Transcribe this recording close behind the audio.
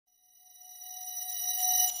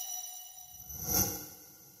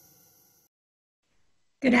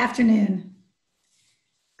Good afternoon.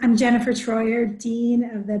 I'm Jennifer Troyer, Dean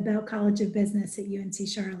of the Belk College of Business at UNC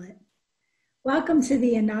Charlotte. Welcome to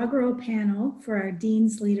the inaugural panel for our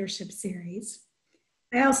Dean's Leadership Series.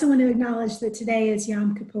 I also want to acknowledge that today is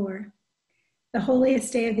Yom Kippur, the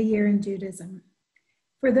holiest day of the year in Judaism.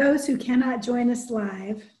 For those who cannot join us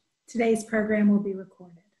live, today's program will be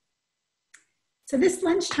recorded. So this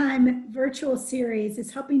lunchtime virtual series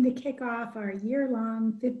is helping to kick off our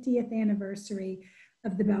year-long 50th anniversary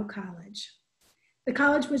of the Belk College. The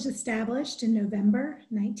college was established in November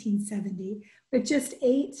 1970 with just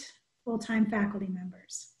 8 full-time faculty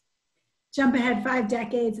members. Jump ahead 5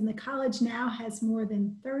 decades and the college now has more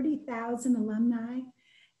than 30,000 alumni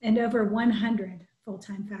and over 100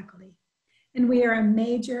 full-time faculty. And we are a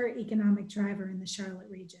major economic driver in the Charlotte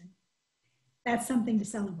region. That's something to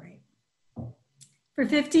celebrate. For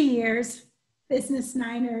 50 years, Business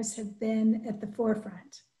Niners have been at the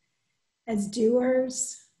forefront as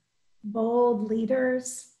doers, bold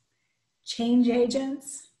leaders, change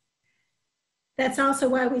agents. That's also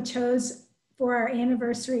why we chose for our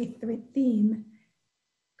anniversary theme,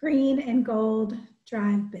 Green and Gold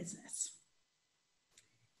Drive Business.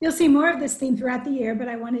 You'll see more of this theme throughout the year, but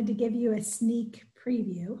I wanted to give you a sneak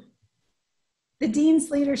preview. The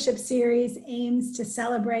Dean's Leadership Series aims to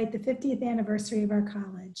celebrate the 50th anniversary of our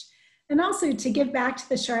college and also to give back to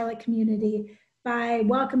the Charlotte community by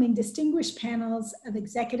welcoming distinguished panels of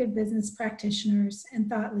executive business practitioners and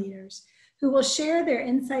thought leaders who will share their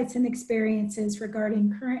insights and experiences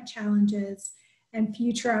regarding current challenges and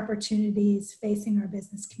future opportunities facing our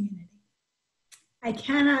business community. I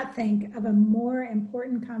cannot think of a more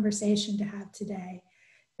important conversation to have today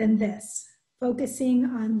than this, focusing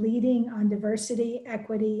on leading on diversity,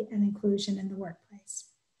 equity, and inclusion in the workplace.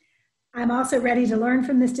 I'm also ready to learn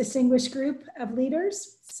from this distinguished group of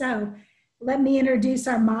leaders. So let me introduce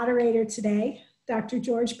our moderator today, Dr.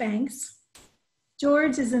 George Banks.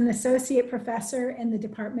 George is an associate professor in the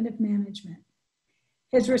Department of Management.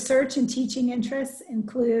 His research and teaching interests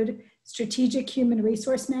include strategic human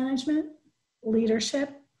resource management, leadership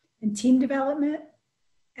and team development,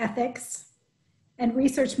 ethics, and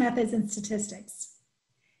research methods and statistics.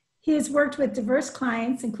 He has worked with diverse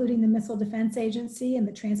clients, including the Missile Defense Agency and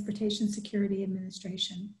the Transportation Security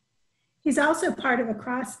Administration. He's also part of a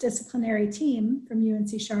cross-disciplinary team from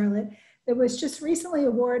UNC Charlotte that was just recently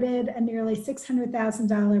awarded a nearly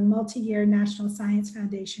 $600,000 multi-year National Science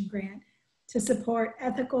Foundation grant to support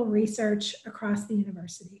ethical research across the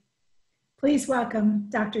university. Please welcome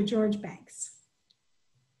Dr. George Banks.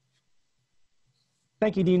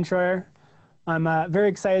 Thank you, Dean Troyer. I'm very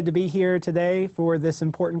excited to be here today for this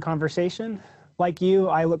important conversation. Like you,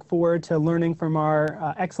 I look forward to learning from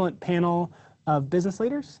our excellent panel of business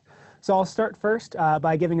leaders. So I'll start first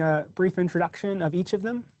by giving a brief introduction of each of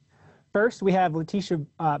them. First, we have Latesha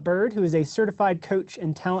Byrd, who is a certified coach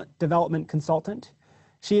and talent development consultant.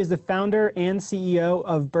 She is the founder and CEO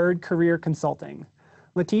of Byrd Career Consulting.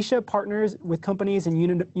 Latesha partners with companies and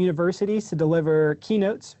universities to deliver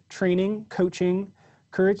keynotes, training, coaching,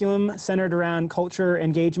 curriculum centered around culture,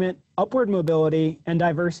 engagement, upward mobility, and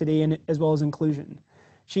diversity, and as well as inclusion.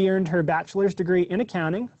 She earned her bachelor's degree in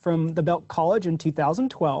accounting from the Belk College in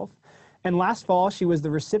 2012. And last fall, she was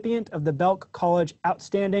the recipient of the Belk College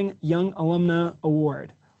Outstanding Young Alumna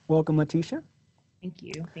Award. Welcome, Latesha. Thank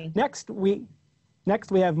you. Thank you.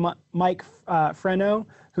 Next, we have Mike Freno,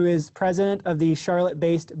 who is president of the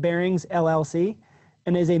Charlotte-based Barings LLC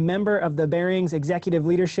and is a member of the Barings Executive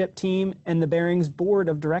Leadership Team and the Barings Board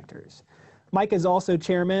of Directors. Mike is also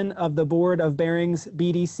chairman of the board of Barings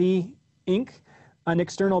BDC, Inc., an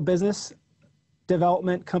external business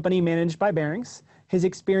development company managed by Barings. His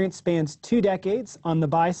experience spans 2 decades on the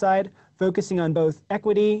buy side, focusing on both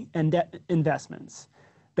equity and debt investments.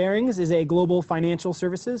 Barings is a global financial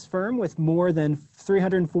services firm with more than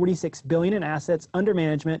 $346 billion in assets under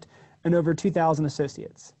management and over 2,000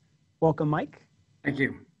 associates. Welcome, Mike. Thank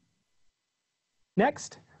you.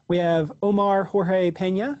 Next, we have Omar Jorge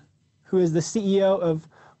Peña, who is the CEO of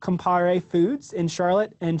Campari Foods in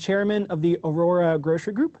Charlotte and chairman of the Aurora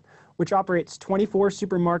Grocery Group, which operates 24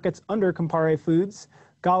 supermarkets under Campari Foods,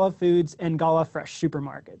 Gala Foods, and Gala Fresh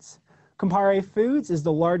supermarkets. Campari Foods is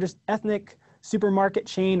the largest ethnic supermarket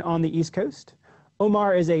chain on the East Coast.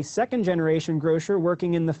 Omar is a second-generation grocer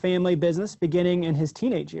working in the family business beginning in his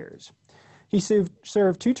teenage years. He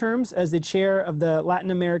served 2 terms as the chair of the Latin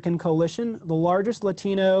American Coalition, the largest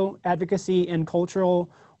Latino advocacy and cultural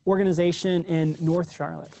organization in North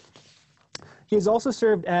Charlotte. He has also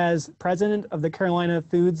served as president of the Carolina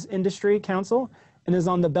Foods Industry Council and is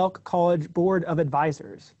on the Belk College Board of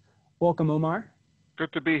Advisors. Welcome, Omar.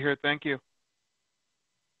 Good to be here. Thank you.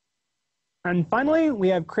 And finally, we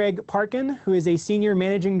have Craig Parkin, who is a Senior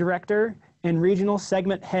Managing Director and Regional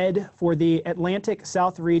Segment Head for the Atlantic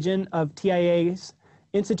South region of TIAA's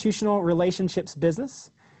Institutional Relationships business.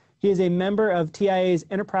 He is a member of TIAA's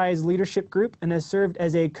Enterprise Leadership Group and has served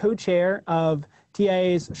as a co-chair of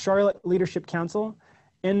TIAA's Charlotte Leadership Council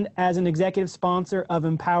and as an executive sponsor of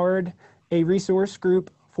Empowered, a resource group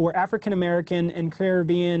for African American and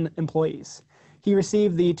Caribbean employees. He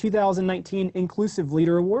received the 2019 Inclusive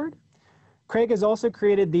Leader Award. Craig has also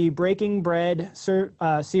created the Breaking Bread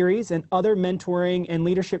series and other mentoring and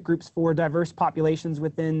leadership groups for diverse populations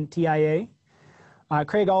within TIAA.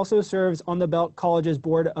 Craig also serves on the Belk College's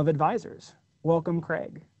Board of Advisors. Welcome,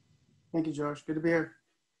 Craig. Thank you, George. Good to be here.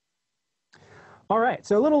 All right,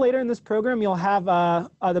 so a little later in this program, you'll have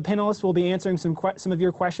the panelists will be answering some of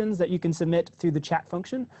your questions that you can submit through the chat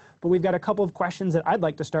function. But we've got a couple of questions that I'd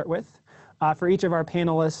like to start with for each of our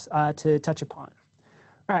panelists to touch upon.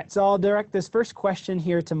 All right, so I'll direct this first question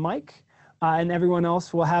here to Mike, and everyone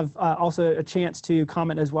else will have also a chance to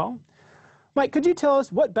comment as well. Mike, could you tell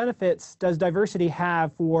us what benefits does diversity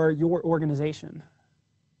have for your organization?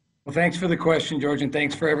 Well, thanks for the question, George, and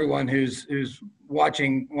thanks for everyone who's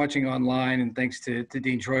watching online, and thanks to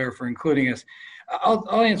Dean Troyer for including us.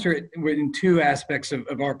 I'll answer it in two aspects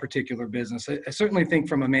of our particular business. I certainly think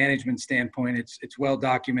from a management standpoint, it's well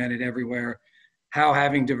documented everywhere how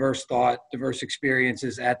having diverse thought, diverse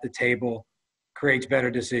experiences at the table creates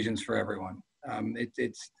better decisions for everyone.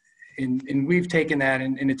 And we've taken that,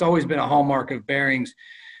 and it's always been a hallmark of Barings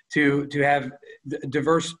to have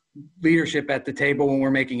diverse leadership at the table when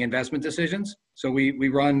we're making investment decisions. So we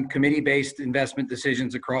run committee-based investment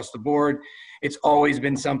decisions across the board. It's always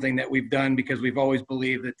been something that we've done because we've always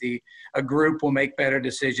believed that a group will make better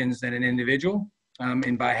decisions than an individual.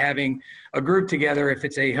 And by having a group together, if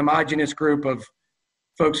it's a homogenous group of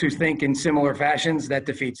folks who think in similar fashions, that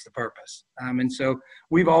defeats the purpose. And so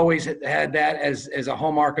we've always had that as a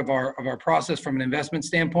hallmark of our process from an investment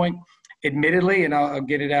standpoint. Admittedly, and I'll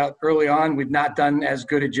get it out early on, we've not done as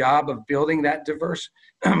good a job of building that diverse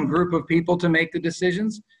group of people to make the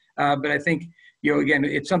decisions. But I think, again,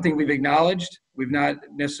 it's something we've acknowledged. We've not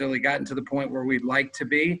necessarily gotten to the point where we'd like to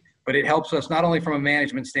be, but it helps us not only from a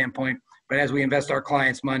management standpoint, but as we invest our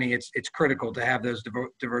clients' money, it's critical to have those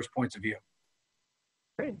diverse points of view.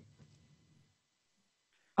 Great.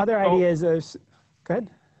 Other ideas? Go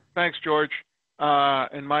ahead. Thanks, George.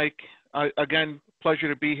 And Mike, again, pleasure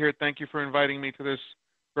to be here. Thank you for inviting me to this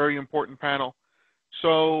very important panel.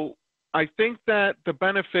 So I think that the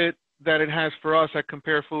benefit that it has for us at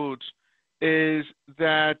Compare Foods is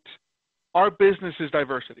that our business is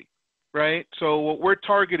diversity, right? So what we're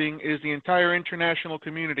targeting is the entire international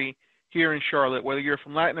community here in Charlotte, whether you're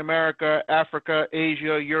from Latin America, Africa,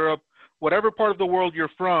 Asia, Europe, whatever part of the world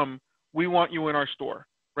you're from, we want you in our store,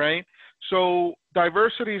 right? So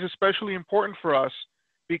diversity is especially important for us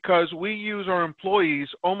because we use our employees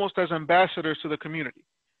almost as ambassadors to the community,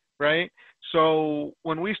 right? So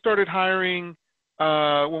when we started hiring,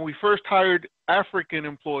 when we first hired African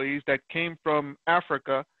employees that came from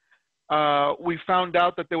Africa, we found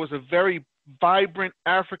out that there was a very vibrant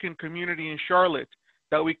African community in Charlotte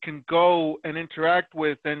that we can go and interact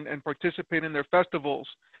with and participate in their festivals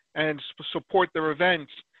and support their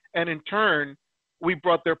events. And in turn, we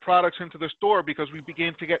brought their products into the store because we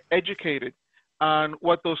began to get educated on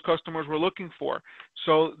what those customers were looking for.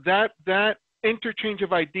 So that interchange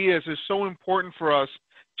of ideas is so important for us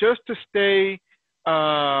just to stay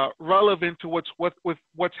relevant to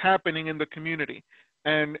what's happening in the community.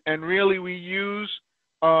 And really we use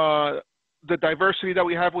the diversity that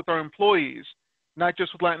we have with our employees, not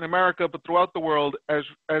just with Latin America, but throughout the world as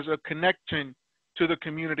a connection to the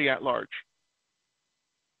community at large.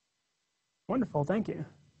 Wonderful, thank you.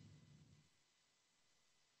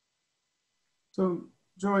 So,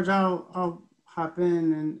 George, I'll hop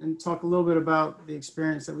in and talk a little bit about the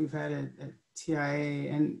experience that we've had at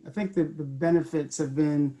TIAA. And I think the benefits have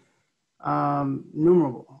been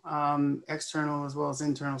numerable, external as well as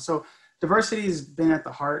internal. So diversity has been at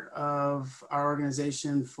the heart of our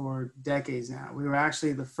organization for decades now. We were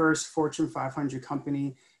actually the first Fortune 500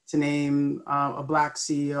 company to name a Black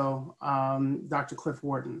CEO, Dr. Cliff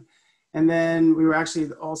Wharton. And then we were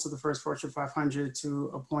actually also the first Fortune 500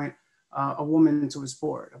 to appoint a woman to his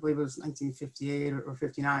board. I believe it was 1958 or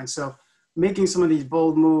 59. So making some of these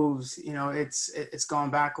bold moves, it's gone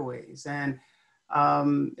back a ways. And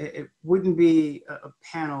it wouldn't be a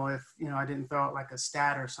panel if, I didn't throw out like a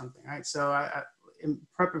stat or something, right? So in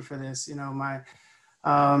prepping for this,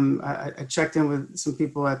 I checked in with some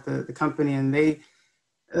people at the company, and they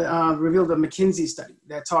revealed a McKinsey study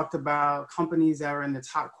that talked about companies that are in the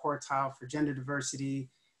top quartile for gender diversity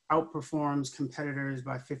outperforms competitors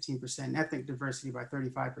by 15%, and ethnic diversity by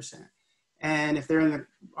 35%. And if they're in the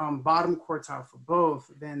bottom quartile for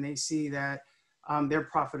both, then they see that their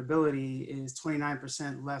profitability is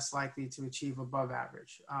 29% less likely to achieve above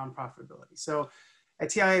average profitability. So at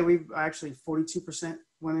TIAA, we've actually 42%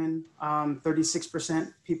 women,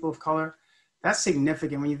 36% people of color. That's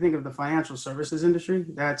significant. When you think of the financial services industry,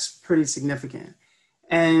 that's pretty significant.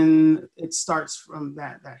 And it starts from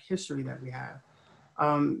that history that we have.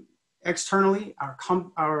 Externally,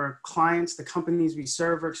 our clients, the companies we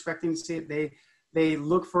serve are expecting to see it. They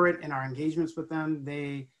look for it in our engagements with them.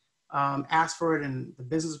 They ask for it in the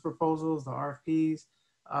business proposals, the RFPs.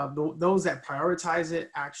 Those that prioritize it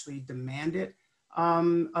actually demand it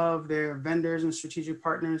of their vendors and strategic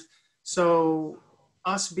partners. So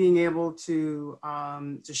us being able to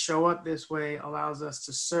show up this way allows us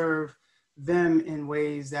to serve them in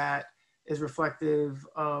ways that is reflective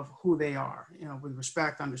of who they are, you know, with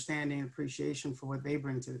respect, understanding, appreciation for what they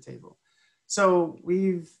bring to the table. So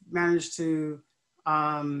we've managed to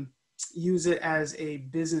use it as a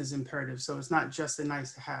business imperative. So it's not just a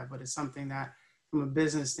nice to have, but it's something that from a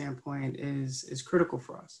business standpoint is critical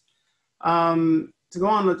for us. To go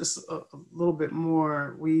on with just a little bit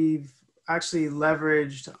more, we've actually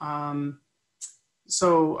leveraged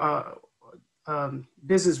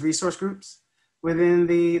business resource groups within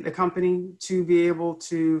the company to be able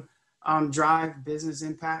to drive business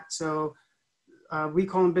impact. So we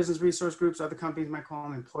call them business resource groups. Other companies might call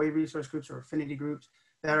them employee resource groups or affinity groups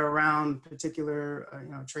that are around particular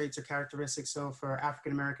traits or characteristics. So for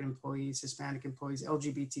African-American employees, Hispanic employees,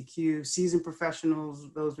 LGBTQ, seasoned professionals,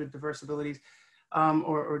 those with diverse abilities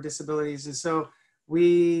or disabilities. And so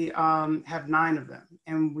we have 9 of them,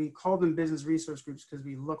 and we call them business resource groups because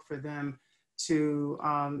we look for them to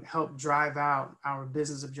help drive out our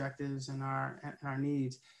business objectives and our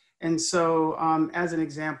needs. And so as an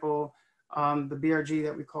example, the BRG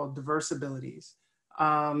that we call diverse abilities,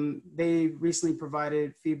 they recently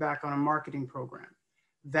provided feedback on a marketing program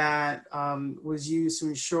that was used to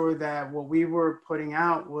ensure that what we were putting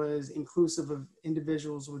out was inclusive of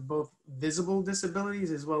individuals with both visible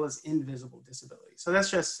disabilities as well as invisible disabilities. So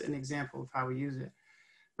that's just an example of how we use it.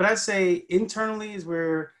 But I'd say internally is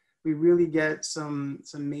where we really get some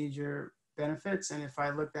major benefits. And if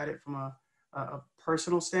I looked at it from a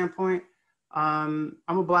personal standpoint, I'm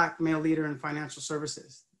a Black male leader in financial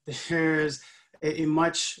services. There's a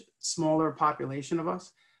much smaller population of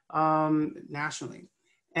us nationally.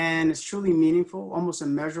 And it's truly meaningful, almost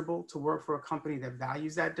immeasurable to work for a company that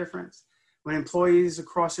values that difference. When employees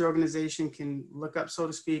across the organization can look up, so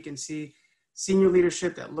to speak, and see senior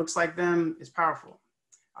leadership that looks like them is powerful.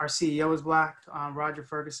 Our CEO is Black, Roger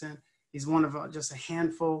Ferguson. He's one of just a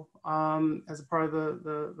handful as a part of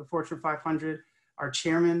the Fortune 500. Our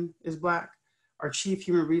chairman is Black. Our chief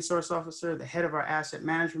human resource officer, the head of our asset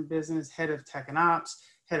management business, head of tech and ops,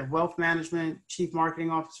 head of wealth management, chief marketing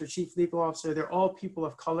officer, chief legal officer, they're all people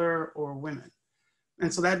of color or women.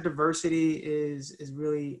 And so that diversity is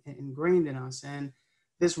really ingrained in us. And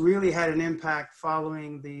this really had an impact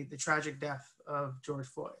following the tragic death of George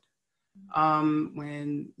Floyd.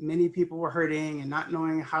 When many people were hurting and not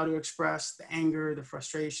knowing how to express the anger, the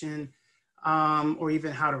frustration, or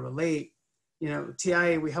even how to relate,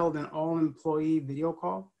 TIAA, we held an all-employee video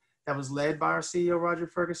call that was led by our CEO, Roger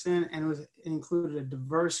Ferguson, and it included a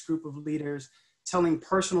diverse group of leaders telling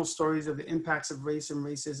personal stories of the impacts of race and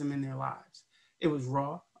racism in their lives. It was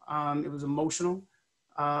raw, it was emotional,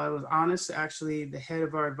 it was honest. Actually, the head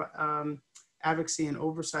of our advocacy and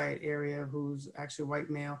oversight area, who's actually a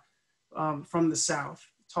white male from the South,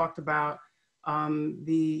 talked about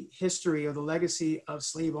the history or the legacy of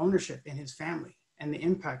slave ownership in his family and the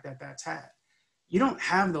impact that that's had. You don't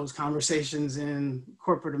have those conversations in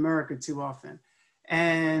corporate America too often.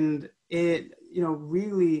 And it,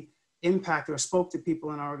 really impacted or spoke to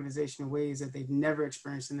people in our organization in ways that they've never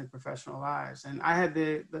experienced in their professional lives. And I had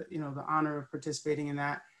the honor of participating in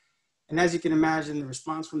that. And as you can imagine, the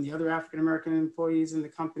response from the other African-American employees in the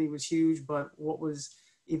company was huge. But what was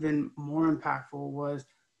even more impactful was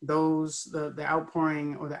the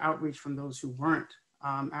outpouring or the outreach from those who weren't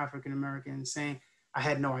African-American, saying, I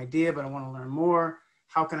had no idea, but I want to learn more.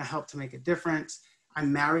 How can I help to make a difference?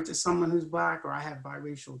 I'm married to someone who's Black, or I have a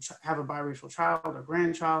biracial child or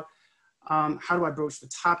grandchild. How do I broach the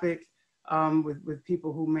topic with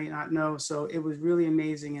people who may not know? So it was really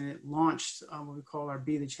amazing, and it launched what we call our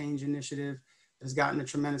Be the Change initiative. It's gotten a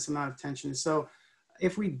tremendous amount of attention. So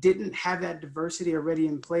if we didn't have that diversity already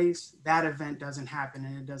in place, that event doesn't happen,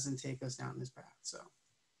 and it doesn't take us down this path. So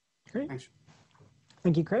great. Thanks.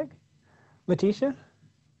 Thank you, Craig. Latesha?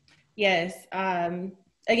 Yes,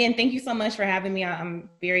 Again, thank you so much for having me. I'm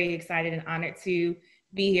very excited and honored to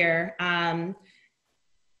be here.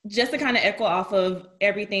 Just to kind of echo off of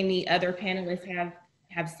everything the other panelists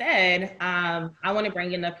have said, I want to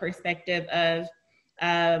bring in the perspective of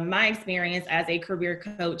my experience as a career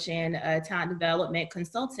coach and a talent development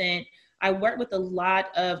consultant. I work with a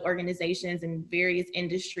lot of organizations in various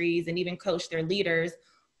industries and even coach their leaders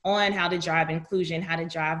on how to drive inclusion, how to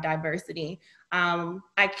drive diversity.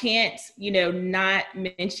 I can't, not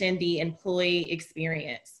mention the employee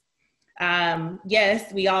experience.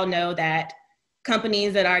 Yes, we all know that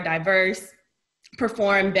companies that are diverse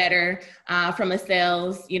perform better from a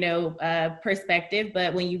sales, perspective.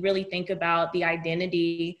 But when you really think about the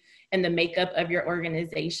identity and the makeup of your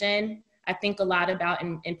organization, I think a lot about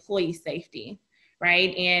employee safety,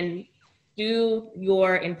 right? And do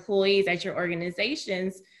your employees at your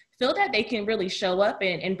organizations feel that they can really show up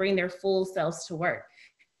and bring their full selves to work?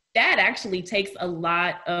 That actually takes a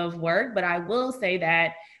lot of work, but I will say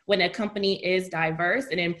that when a company is diverse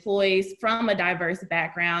and employees from a diverse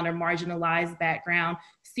background or marginalized background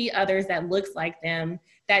see others that looks like them,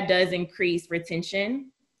 that does increase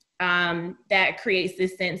retention. That creates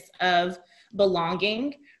this sense of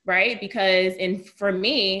belonging, right? Because for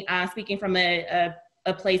me, speaking from a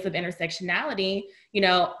place of intersectionality,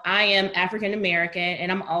 I am African American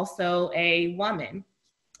and I'm also a woman.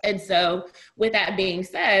 And so with that being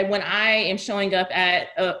said, when I am showing up at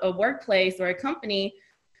a workplace or a company,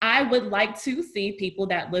 I would like to see people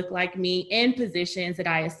that look like me in positions that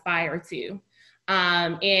I aspire to.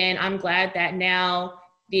 And I'm glad that now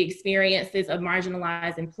the experiences of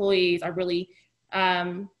marginalized employees are really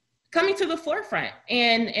coming to the forefront,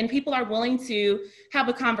 and people are willing to have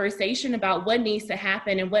a conversation about what needs to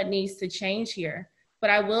happen and what needs to change here. But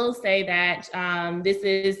I will say that this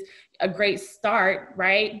is a great start,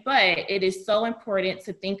 right? But it is so important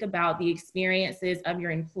to think about the experiences of your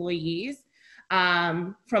employees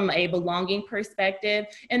from a belonging perspective,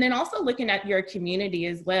 and then also looking at your community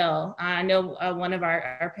as well. I know one of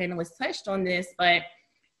our panelists touched on this, but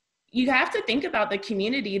you have to think about the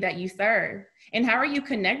community that you serve and how are you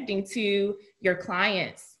connecting to your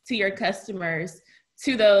clients, to your customers,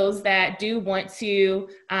 to those that do want to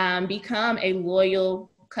become a loyal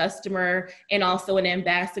customer and also an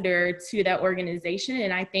ambassador to that organization.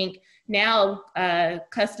 And I think now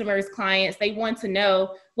customers, clients, they want to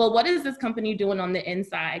know, well, what is this company doing on the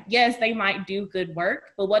inside? Yes, they might do good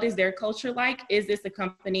work, but what is their culture like? Is this a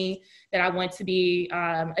company that I want to be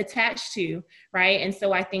attached to, right? And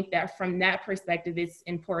so I think that from that perspective, it's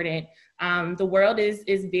important. The world is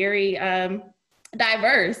very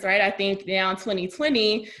diverse, right? I think now in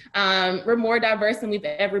 2020, we're more diverse than we've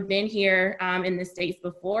ever been here in the States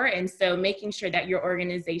before. And so making sure that your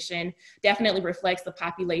organization definitely reflects the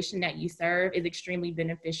population that you serve is extremely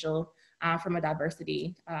beneficial from a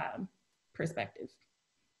diversity perspective.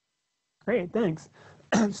 Great, thanks.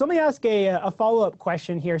 So let me ask a follow-up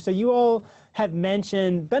question here. So you all have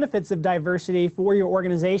mentioned benefits of diversity for your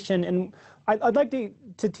organization, and I'd like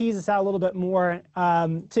to tease this out a little bit more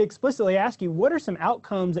to explicitly ask you, what are some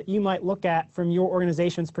outcomes that you might look at from your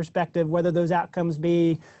organization's perspective, whether those outcomes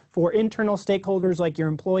be for internal stakeholders like your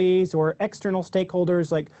employees or external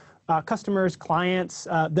stakeholders like customers, clients,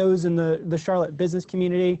 those in the Charlotte business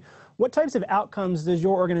community? What types of outcomes does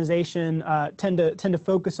your organization tend to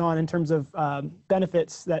focus on in terms of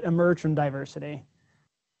benefits that emerge from diversity?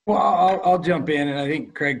 Well, I'll jump in, and I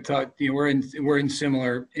think Craig talked. We're in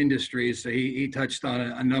similar industries, so he touched on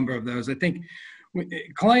a number of those. I think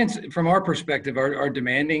clients, from our perspective, are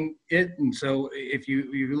demanding it, and so if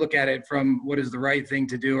you look at it from what is the right thing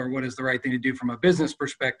to do or what is the right thing to do from a business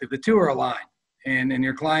perspective, the two are aligned, and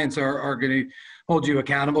your clients are going to hold you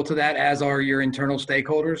accountable to that, as are your internal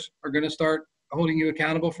stakeholders are going to start holding you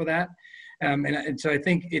accountable for that. And so I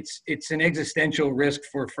think it's an existential risk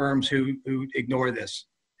for firms who ignore this.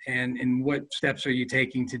 And what steps are you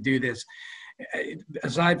taking to do this?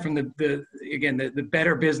 Aside from the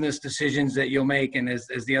better business decisions that you'll make, and as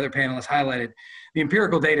the other panelists highlighted, the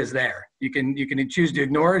empirical data is there. You can choose to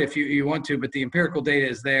ignore it if you want to, but the empirical data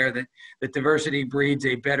is there that diversity breeds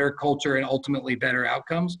a better culture and ultimately better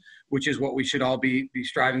outcomes, which is what we should all be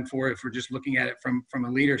striving for if we're just looking at it from a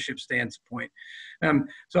leadership standpoint.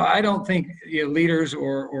 So I don't think leaders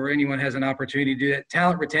or anyone has an opportunity to do that.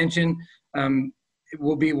 Talent retention, it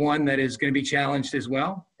will be one that is going to be challenged as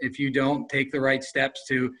well if you don't take the right steps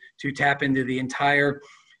to tap into the entire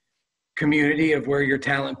community of where your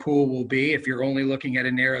talent pool will be. If you're only looking at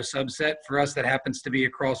a narrow subset, for us that happens to be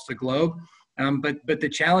across the globe, but the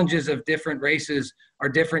challenges of different races are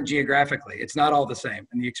different geographically. It's not all the same,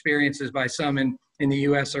 and the experiences by some in in the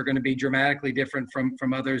US are going to be dramatically different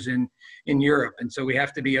from others in Europe. And so we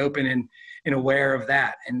have to be open and aware of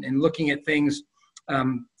that, and looking at things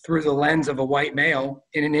through the lens of a white male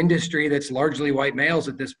in an industry that's largely white males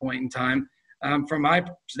at this point in time. From my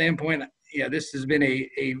standpoint, yeah, this has been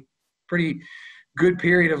a pretty good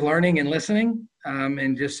period of learning and listening,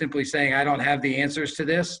 and just simply saying, I don't have the answers to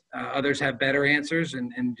this. Others have better answers,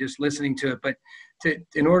 and just listening to it. But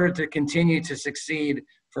in order to continue to succeed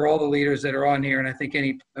for all the leaders that are on here, and I think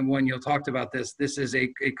anyone you'll talked about this is a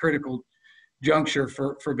critical juncture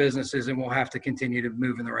for businesses, and we'll have to continue to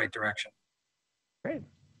move in the right direction. Great.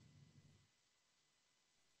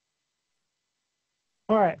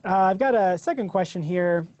 All right, I've got a second question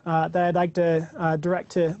here that I'd like to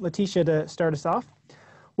direct to Latesha to start us off.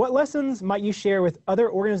 What lessons might you share with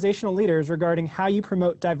other organizational leaders regarding how you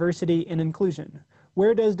promote diversity and inclusion?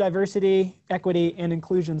 Where does diversity, equity, and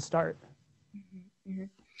inclusion start?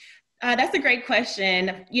 That's a great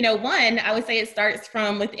question. You know, one, I would say it starts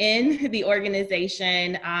from within the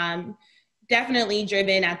organization, definitely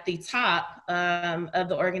driven at the top of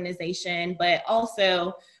the organization, but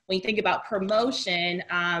also when you think about promotion,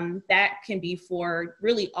 that can be for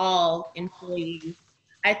really all employees.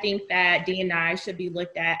 I think that D&I should be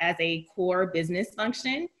looked at as a core business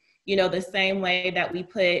function, you know, the same way that we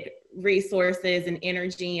put resources and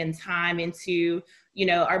energy and time into, you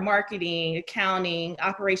know, our marketing, accounting,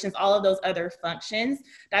 operations, all of those other functions.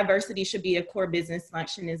 Diversity should be a core business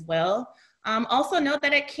function as well. Also note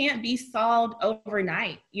that it can't be solved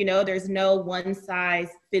overnight. You know, there's no one size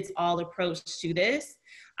fits all approach to this.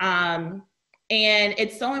 And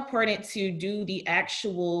it's so important to do the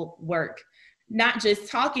actual work, not just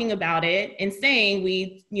talking about it and saying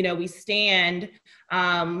we stand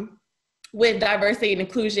with diversity and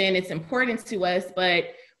inclusion. It's important to us,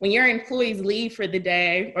 but when your employees leave for the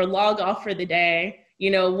day or log off for the day, you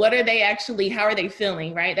know, what are they actually, how are they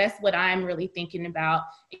feeling, right? That's what I'm really thinking about,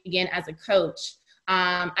 again, as a coach.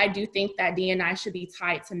 I do think that D&I should be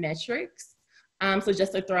tied to metrics. So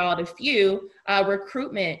just to throw out a few,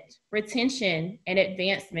 recruitment, retention, and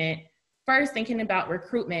advancement. First, thinking about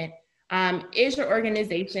recruitment, is your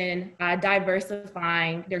organization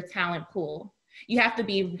diversifying their talent pool? You have to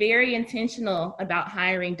be very intentional about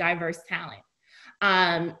hiring diverse talent.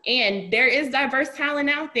 And there is diverse talent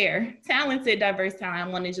out there, talented diverse talent.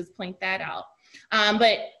 I want to just point that out.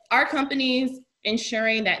 But our companies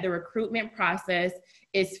ensuring that the recruitment process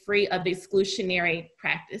is free of exclusionary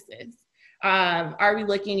practices. Are we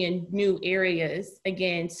looking in new areas,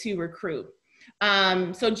 again, to recruit?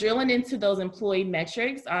 So drilling into those employee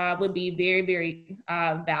metrics would be very, very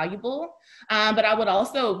valuable. But I would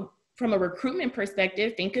also, from a recruitment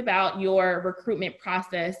perspective, think about your recruitment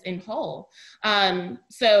process in whole.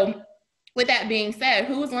 So with that being said,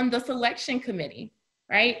 who is on the selection committee,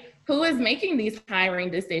 right? Who is making these hiring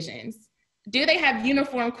decisions? Do they have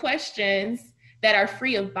uniform questions that are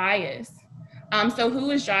free of bias? So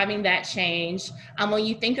who is driving that change? When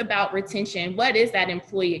you think about retention, what is that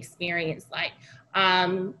employee experience like?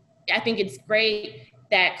 I think it's great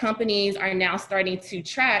that companies are now starting to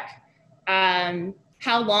track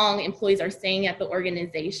how long employees are staying at the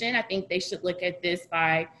organization. I think they should look at this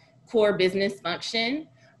by core business function,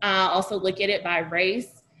 also look at it by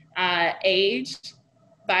race, age,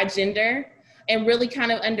 by gender, and really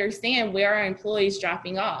kind of understand where are employees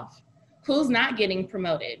dropping off, who's not getting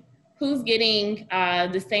promoted, who's getting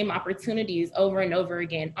the same opportunities over and over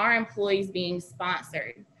again, are employees being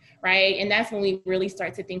sponsored, right? And that's when we really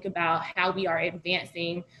start to think about how we are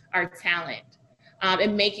advancing our talent.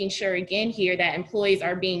 And making sure, again, here that employees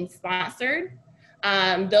are being sponsored.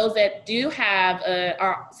 Those that do have,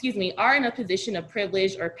 are in a position of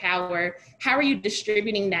privilege or power, how are you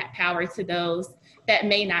distributing that power to those that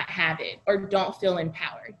may not have it or don't feel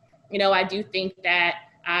empowered? You know, I do think that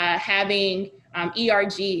having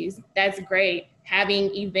ERGs, that's great.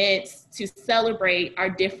 Having events to celebrate our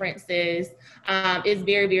differences is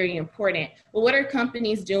very, very important. But what are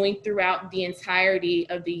companies doing throughout the entirety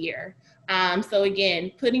of the year? So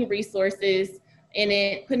again, putting resources in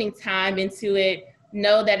it, putting time into it,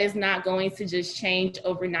 know that it's not going to just change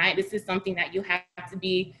overnight. This is something that you have to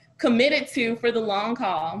be committed to for the long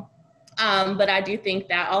haul. But I do think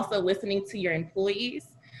that also listening to your employees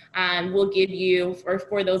will give you, or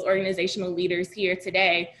for those organizational leaders here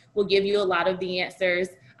today, will give you a lot of the answers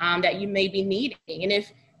that you may be needing. And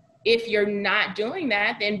if you're not doing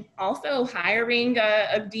that, then also hiring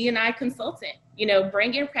a D&I consultant, you know,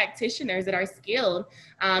 bring in practitioners that are skilled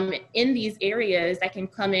in these areas that can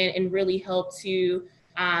come in and really help to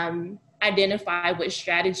identify what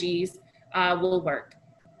strategies will work.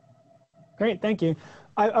 Great, thank you.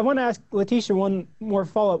 I want to ask Latesha one more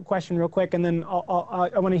follow-up question real quick, and then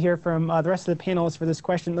I want to hear from the rest of the panelists for this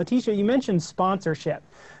question. Latesha, you mentioned sponsorship.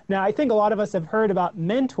 Now, I think a lot of us have heard about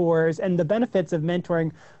mentors and the benefits of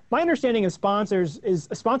mentoring. My understanding of sponsors is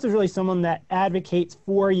a sponsor is really someone that advocates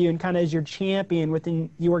for you and kind of is your champion within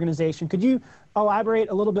the organization. Could you elaborate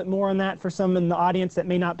a little bit more on that for some in the audience that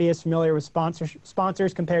may not be as familiar with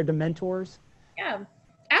sponsors compared to mentors? Yeah.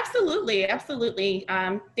 Absolutely, absolutely.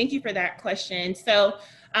 Thank you for that question. So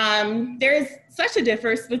there's such a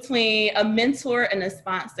difference between a mentor and a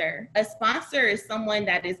sponsor. A sponsor is someone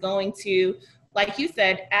that is going to, like you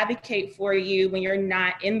said, advocate for you when you're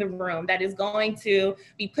not in the room, that is going to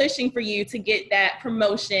be pushing for you to get that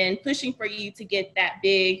promotion, pushing for you to get that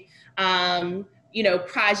big,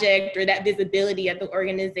 project or that visibility at the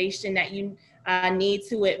organization that you need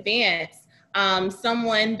to advance.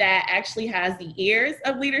 Someone that actually has the ears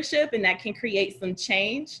of leadership and that can create some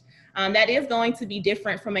change, that is going to be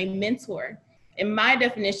different from a mentor. In my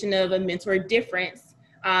definition of a mentor difference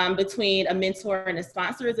between a mentor and a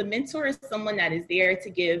sponsor is a mentor is someone that is there to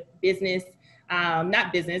give business,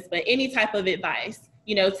 not business, but any type of advice,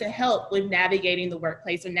 to help with navigating the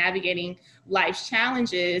workplace or navigating life's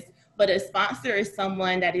challenges. But a sponsor is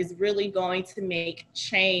someone that is really going to make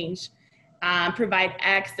change, provide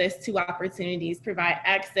access to opportunities, provide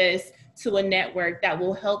access to a network that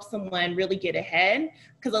will help someone really get ahead.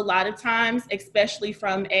 Because a lot of times, especially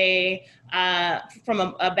from a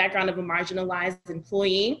background of a marginalized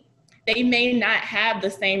employee, they may not have the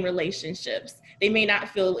same relationships. They may not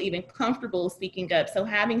feel even comfortable speaking up. So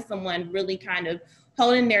having someone really kind of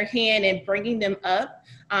holding their hand and bringing them up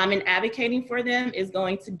and advocating for them is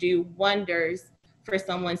going to do wonders for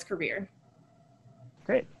someone's career.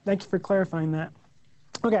 Great. Thank you for clarifying that.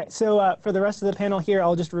 Okay, so for the rest of the panel here,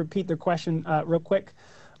 I'll just repeat the question real quick.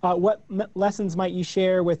 What lessons might you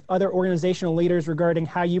share with other organizational leaders regarding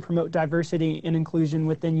how you promote diversity and inclusion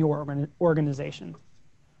within your organization?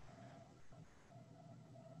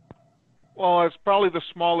 Well, it's probably the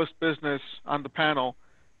smallest business on the panel.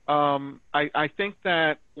 I think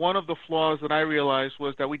that one of the flaws that I realized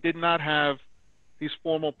was that we did not have these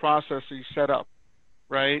formal processes set up,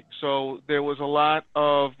 right? So there was a lot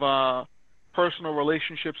of personal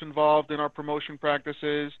relationships involved in our promotion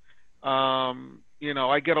practices.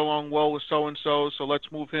 I get along well with so-and-so, so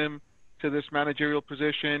let's move him to this managerial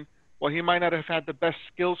position. Well, he might not have had the best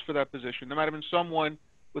skills for that position. There might have been someone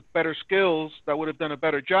with better skills that would have done a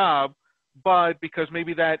better job, but because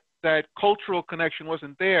maybe that cultural connection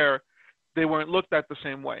wasn't there, they weren't looked at the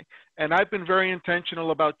same way. And I've been very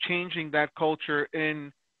intentional about changing that culture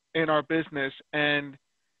in our business. And,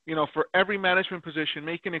 for every management position,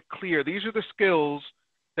 making it clear, these are the skills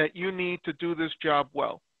that you need to do this job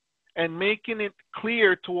well. And making it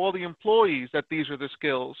clear to all the employees that these are the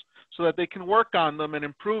skills so that they can work on them and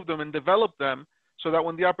improve them and develop them so that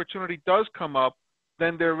when the opportunity does come up,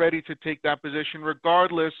 then they're ready to take that position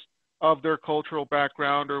regardless of their cultural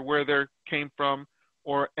background or where they came from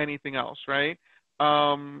or anything else, right?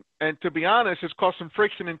 And to be honest, it's caused some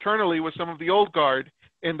friction internally with some of the old guard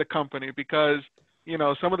in the company because,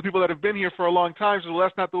 some of the people that have been here for a long time say, well,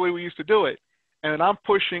 that's not the way we used to do it. And I'm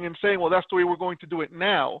pushing and saying, well, that's the way we're going to do it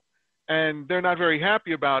now. And they're not very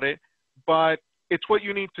happy about it, but it's what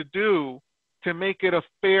you need to do to make it a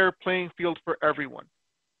fair playing field for everyone,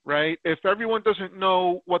 right? If everyone doesn't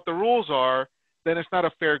know what the rules are, then it's not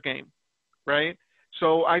a fair game, right?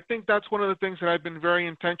 So I think that's one of the things that I've been very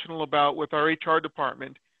intentional about with our HR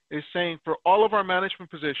department is saying for all of our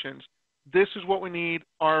management positions, this is what we need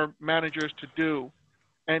our managers to do.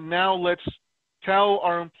 And now let's tell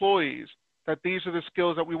our employees that these are the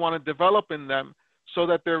skills that we want to develop in them so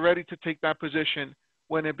that they're ready to take that position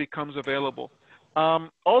when it becomes available.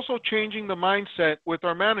 Also changing the mindset with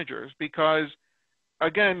our managers because,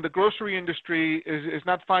 again, the grocery industry is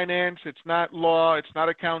not finance, it's not law, it's not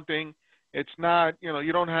accounting, it's not,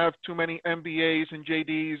 you don't have too many MBAs and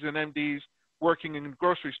JDs and MDs working in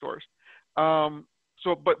grocery stores.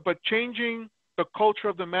 But changing the culture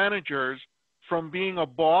of the managers from being a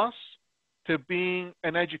boss to being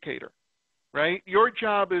an educator, right? Your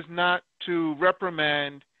job is not to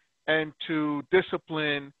reprimand and to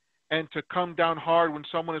discipline and to come down hard when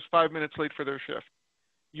someone is 5 minutes late for their shift.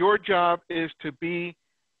 Your job is to be,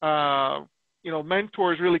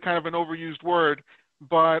 mentor is really kind of an overused word,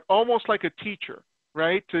 but almost like a teacher,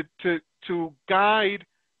 right? To guide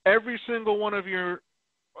every single one of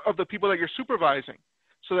the people that you're supervising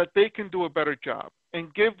so that they can do a better job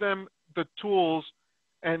and give them the tools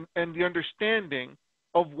and the understanding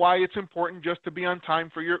of why it's important just to be on time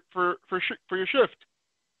for your shift,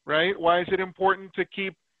 right? Why is it important to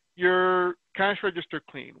keep your cash register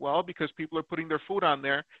clean? Well, because people are putting their food on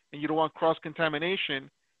there and you don't want cross-contamination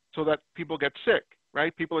so that people get sick,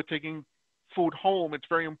 right? People are taking food home. It's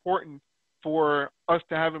very important for us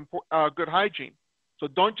to have good hygiene. So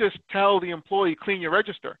don't just tell the employee, clean your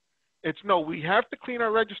register. It's no, we have to clean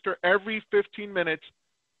our register every 15 minutes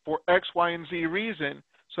for X, Y, and Z reason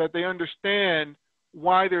so that they understand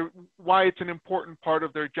why it's an important part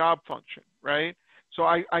of their job function, right? So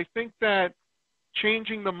I think that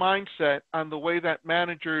changing the mindset on the way that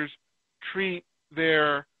managers treat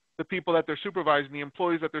the people that they're supervising, the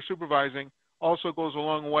employees that they're supervising, also goes a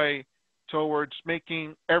long way towards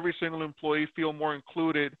making every single employee feel more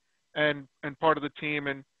included and part of the team,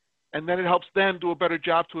 and then it helps them do a better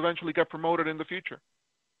job to eventually get promoted in the future.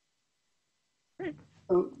 Great.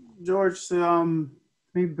 So George,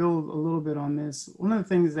 maybe build a little bit on this. One of the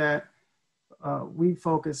things that we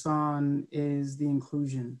focus on is the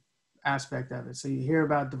inclusion aspect of it. So you hear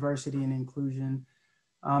about diversity and inclusion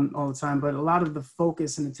all the time, but a lot of the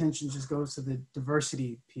focus and attention just goes to the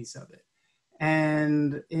diversity piece of it.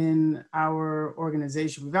 And in our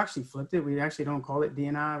organization, we've actually flipped it. We actually don't call it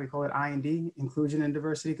D&I, we call it I&D, inclusion and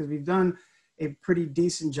diversity, because we've done a pretty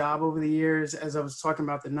decent job over the years, as I was talking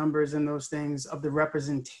about the numbers and those things, of the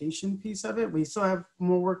representation piece of it. We still have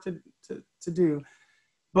more work to do.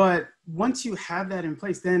 But once you have that in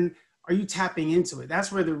place, then are you tapping into it?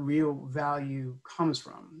 That's where the real value comes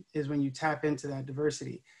from, is when you tap into that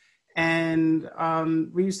diversity. And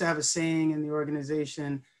we used to have a saying in the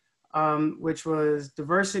organization, which was,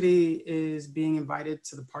 diversity is being invited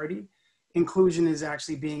to the party. Inclusion is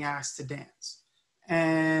actually being asked to dance.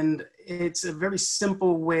 And it's a very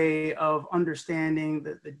simple way of understanding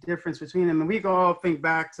the difference between them. And we can all think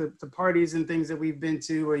back to parties and things that we've been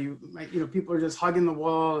to where people are just hugging the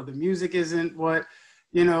wall, or the music isn't what,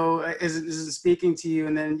 isn't speaking to you,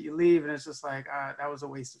 and then you leave and it's just like, that was a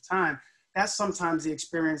waste of time. That's sometimes the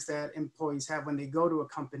experience that employees have when they go to a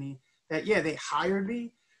company that, yeah, they hired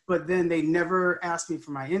me, but then they never asked me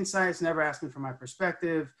for my insights, never asked me for my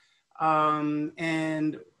perspective.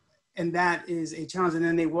 And that is a challenge. And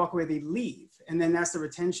then they walk away, they leave. And then that's the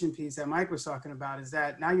retention piece that Mike was talking about, is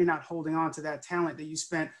that now you're not holding on to that talent that you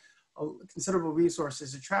spent considerable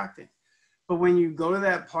resources attracting. But when you go to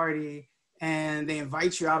that party and they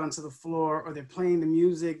invite you out onto the floor, or they're playing the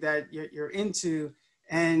music that you're into,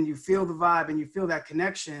 and you feel the vibe and you feel that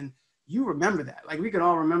connection, you remember that. Like, we can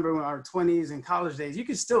all remember our 20s and college days. You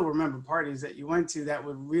can still remember parties that you went to that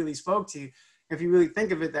would really spoke to you, if you really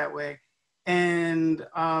think of it that way. And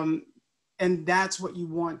that's what you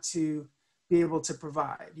want to be able to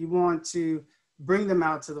provide. You want to bring them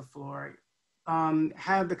out to the floor,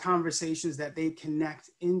 have the conversations that they connect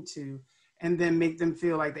into, and then make them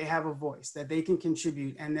feel like they have a voice, that they can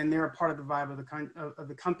contribute, and then they're a part of the vibe of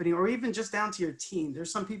the company, or even just down to your team.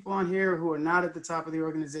 There's some people on here who are not at the top of the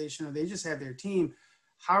organization, or they just have their team.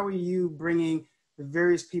 How are you bringing the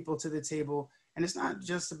various people to the table? And it's not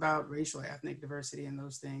just about racial, ethnic diversity and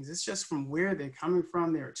those things. It's just from where they're coming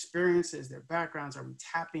from, their experiences, their backgrounds. Are we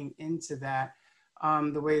tapping into that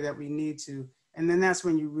the way that we need to? And then that's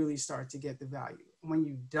when you really start to get the value. When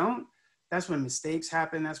you don't, that's when mistakes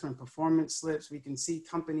happen. That's when performance slips. We can see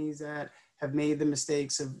companies that have made the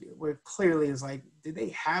mistakes of where clearly is like, did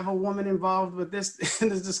they have a woman involved with this in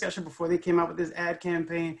this discussion before they came out with this ad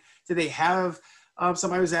campaign? Did they have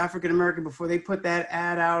somebody who's African-American before they put that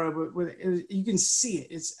ad out? Or you can see it,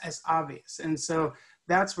 it's as obvious. And so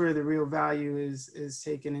that's where the real value is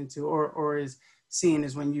taken into, or is seen,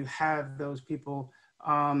 is when you have those people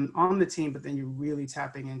on the team, but then you're really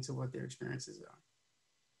tapping into what their experiences are.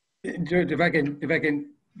 George, if I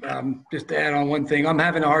can just add on one thing, I'm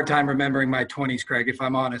having a hard time remembering my 20s, Craig, if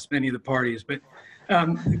I'm honest, many of the parties, but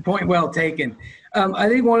point well taken. I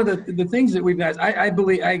think one of the things that we've got, I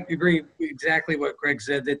believe, I agree exactly what Craig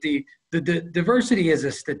said, that the diversity is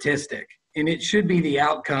a statistic, and it should be the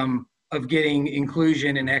outcome of getting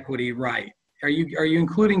inclusion and equity right. Are you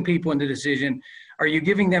including people in the decision? Are you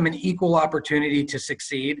giving them an equal opportunity to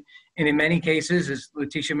succeed? And in many cases, as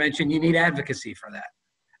Latesha mentioned, you need advocacy for that.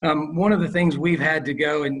 One of the things we've had to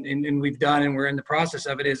go and we've done, and we're in the process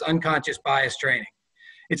of it, is unconscious bias training.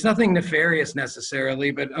 It's nothing nefarious necessarily,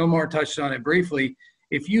 but Omar touched on it briefly.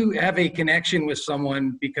 If you have a connection with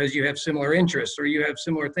someone because you have similar interests or you have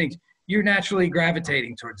similar things, you're naturally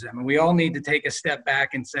gravitating towards them. And we all need to take a step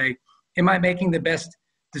back and say, am I making the best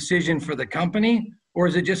decision for the company, or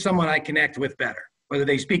is it just someone I connect with better? Whether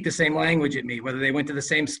they speak the same language as me, whether they went to the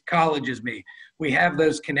same college as me. We have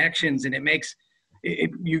those connections, and it makes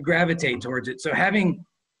you gravitate towards it. So having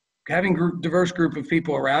diverse group of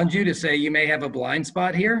people around you to say you may have a blind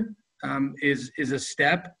spot here, is a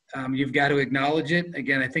step. You've got to acknowledge it.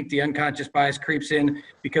 Again, I think the unconscious bias creeps in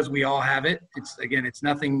because we all have it. It's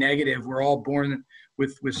nothing negative. We're all born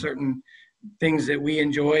with certain things that we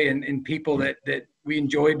enjoy and people that we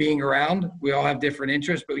enjoy being around. We all have different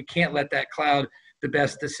interests, but we can't let that cloud the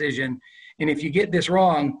best decision. And if you get this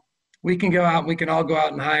wrong, we can all go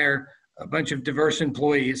out and hire a bunch of diverse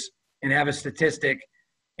employees and have a statistic.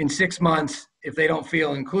 In 6 months, if they don't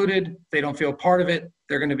feel included, if they don't feel part of it,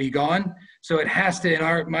 they're going to be gone. So it has to,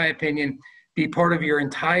 in my opinion, be part of your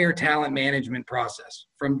entire talent management process.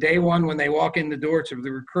 From day one, when they walk in the door, to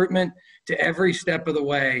the recruitment, to every step of the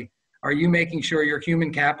way, are you making sure your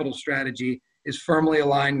human capital strategy is firmly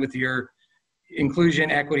aligned with your inclusion,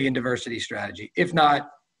 equity, and diversity strategy? If not,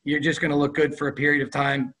 you're just going to look good for a period of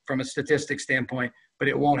time from a statistics standpoint, but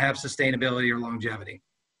it won't have sustainability or longevity.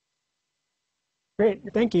 Great,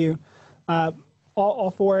 thank you,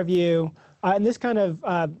 all four of you. And this kind of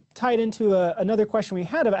tied into another question we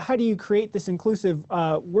had about how do you create this inclusive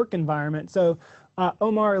work environment. So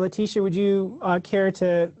Omar or Latesha, would you care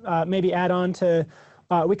to maybe add on to,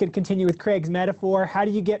 we could continue with Craig's metaphor. How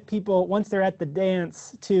do you get people, once they're at the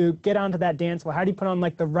dance, to get onto that dance floor? How do you put on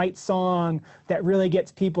like the right song that really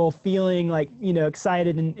gets people feeling like,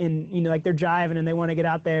 excited and like they're jiving and they want to get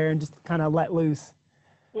out there and just kind of let loose?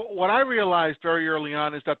 Well, what I realized very early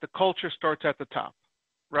on is that the culture starts at the top,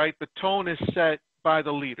 right? The tone is set by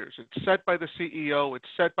the leaders. It's set by the CEO. It's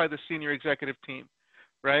set by the senior executive team,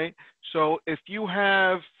 right? So if you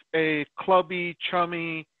have a clubby,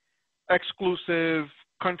 chummy, exclusive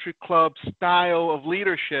country club style of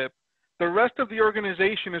leadership, the rest of the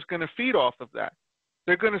organization is going to feed off of that.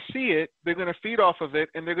 They're going to see it, they're going to feed off of it,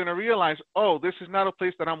 and they're going to realize, oh, this is not a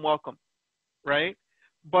place that I'm welcome, right?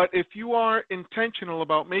 But if you are intentional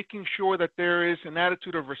about making sure that there is an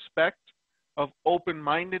attitude of respect, of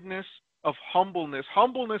open-mindedness, of humbleness.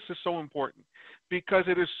 Humbleness is so important because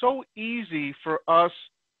it is so easy for us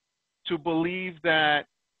to believe that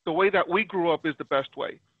the way that we grew up is the best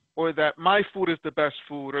way, or that my food is the best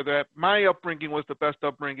food, or that my upbringing was the best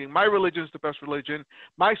upbringing, my religion is the best religion,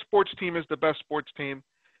 my sports team is the best sports team.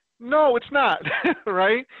 No, it's not,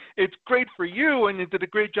 right? It's great for you and you did a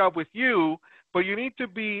great job with you, but you need to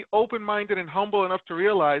be open-minded and humble enough to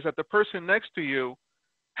realize that the person next to you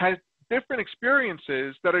has different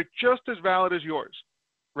experiences that are just as valid as yours,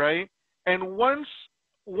 right? And once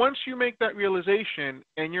you make that realization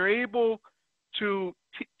and you're able to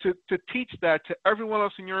teach that to everyone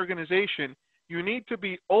else in your organization, you need to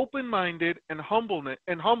be open-minded and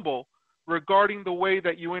humble regarding the way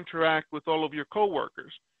that you interact with all of your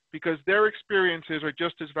coworkers, because their experiences are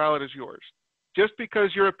just as valid as yours. Just because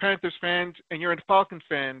you're a Panthers fan and you're a Falcons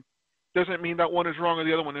fan doesn't mean that one is wrong or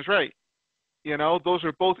the other one is right. Those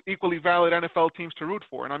are both equally valid NFL teams to root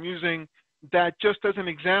for. And I'm using that just as an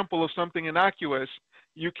example of something innocuous.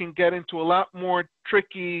 You can get into a lot more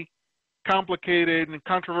tricky, complicated, and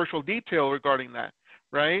controversial detail regarding that,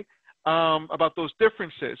 right? About those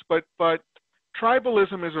differences. But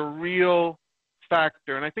tribalism is a real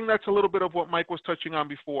factor. And I think that's a little bit of what Mike was touching on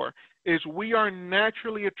before, is we are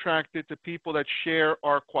naturally attracted to people that share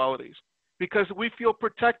our qualities because we feel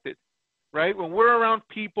protected, right? When we're around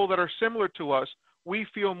people that are similar to us, we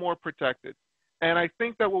feel more protected. And I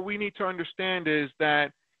think that what we need to understand is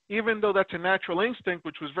that even though that's a natural instinct,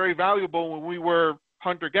 which was very valuable when we were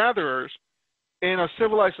hunter-gatherers, in a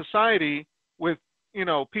civilized society with,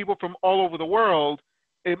 people from all over the world,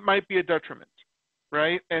 it might be a detriment,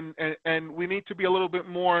 right? And we need to be a little bit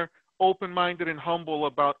more open-minded and humble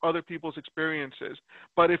about other people's experiences.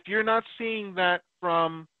 But if you're not seeing that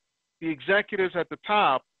from the executives at the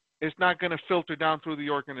top, it's not going to filter down through the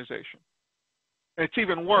organization. And it's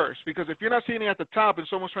even worse because if you're not seeing it at the top and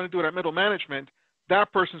someone's trying to do it at middle management,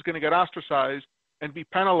 that person's going to get ostracized and be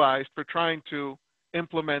penalized for trying to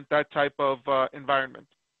implement that type of environment.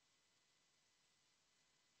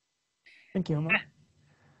 Thank you, Omar.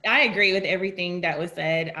 I agree with everything that was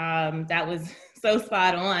said. That was so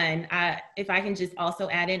spot on. If I can just also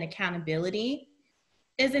add in, accountability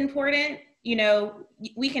is important.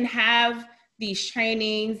 We can have these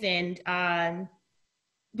trainings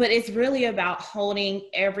but it's really about holding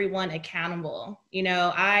everyone accountable.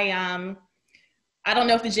 I don't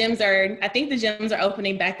know if I think the gyms are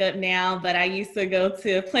opening back up now, but I used to go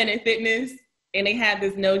to Planet Fitness and they had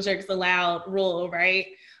this no jerks allowed rule, right?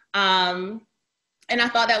 And I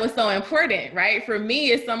thought that was so important, right? For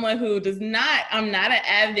me, as someone who I'm not an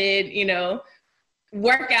avid,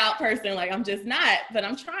 workout person, like I'm just not, but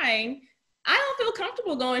I'm trying. I don't feel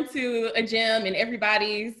comfortable going to a gym and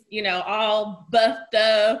everybody's, all buffed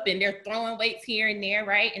up and they're throwing weights here and there,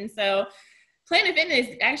 right? And so Planet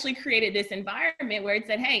Fitness actually created this environment where it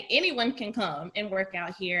said, hey, anyone can come and work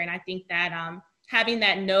out here. And I think that having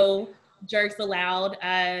that no jerks allowed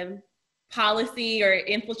policy or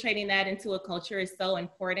infiltrating that into a culture is so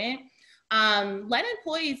important. Let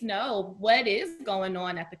employees know what is going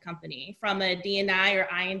on at the company from a D&I or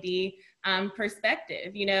IND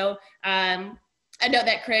perspective. You know, I know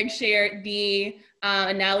that Craig shared the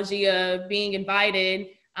analogy of being invited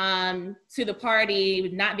to the party,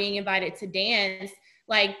 not being invited to dance.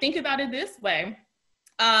 Like, think about it this way.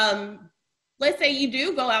 Let's say you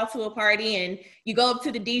do go out to a party and you go up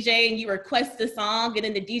to the DJ and you request a song, and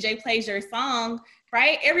then the DJ plays your song,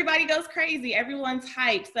 right? Everybody goes crazy. Everyone's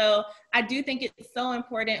hyped. So I do think it's so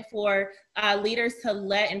important for leaders to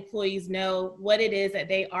let employees know what it is that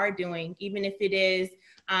they are doing, even if it is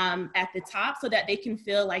at the top, so that they can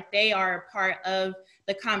feel like they are a part of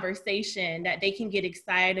the conversation, that they can get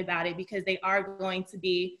excited about it because they are going to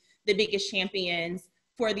be the biggest champions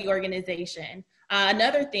for the organization.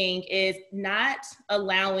 Another thing is not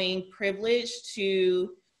allowing privilege to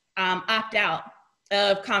opt out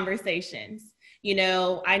of conversations. You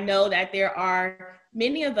know, I know that there are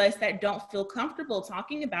many of us that don't feel comfortable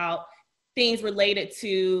talking about things related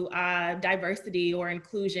to diversity or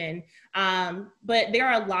inclusion. But there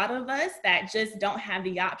are a lot of us that just don't have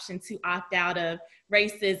the option to opt out of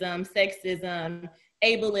racism, sexism,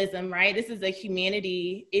 ableism, right? This is a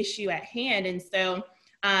humanity issue at hand. And so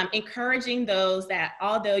encouraging those that,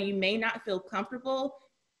 although you may not feel comfortable,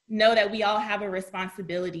 know that we all have a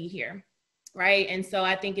responsibility here, right? And so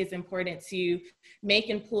I think it's important to make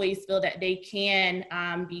employees feel that they can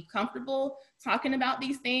be comfortable talking about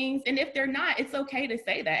these things. And if they're not, it's okay to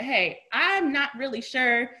say that, hey, I'm not really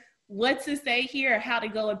sure what to say here or how to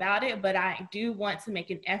go about it, but I do want to make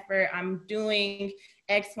an effort. I'm doing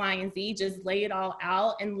X, Y, and Z. Just lay it all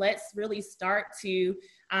out, and let's really start to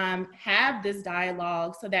have this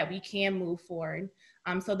dialogue so that we can move forward.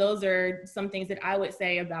 So those are some things that I would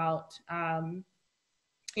say about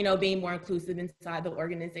you know, being more inclusive inside the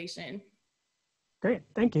organization. Great,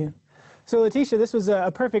 thank you. So Latesha, this was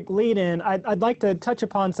a perfect lead in. I'd like to touch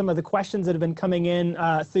upon some of the questions that have been coming in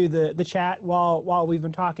through the chat while we've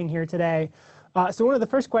been talking here today. So one of the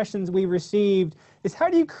first questions we received is how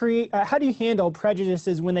do you handle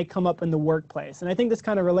prejudices when they come up in the workplace? And I think this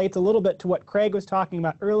kind of relates a little bit to what Craig was talking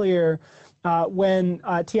about earlier when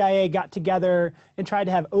TIAA got together and tried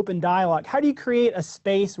to have open dialogue. How do you create a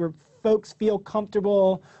space where folks feel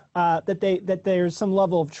comfortable, that there's some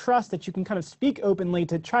level of trust that you can kind of speak openly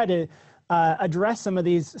to try to address some of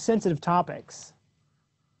these sensitive topics?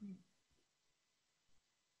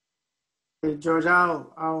 Hey, George,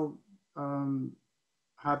 I'll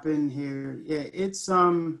hop in here. Yeah, it's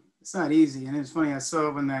not easy, and it's funny. I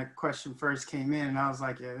saw when that question first came in, and I was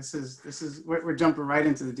like, yeah, this is we're jumping right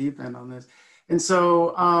into the deep end on this, and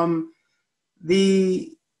so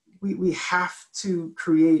we have to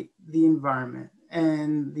create the environment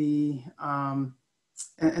and the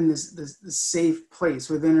safe place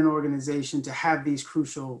within an organization to have these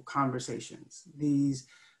crucial conversations, these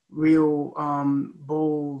real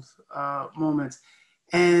bold moments.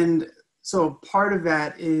 And so part of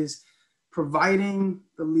that is providing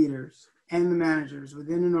the leaders and the managers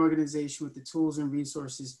within an organization with the tools and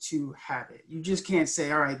resources to have it. You just can't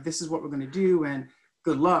say, all right, this is what we're going to do and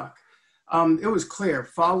good luck. It was clear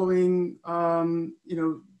following, you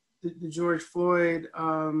know, the George Floyd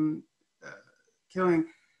killing,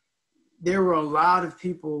 there were a lot of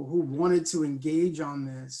people who wanted to engage on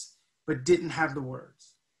this, but didn't have the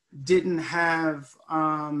words, didn't have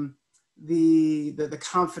the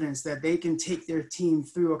confidence that they can take their team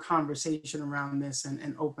through a conversation around this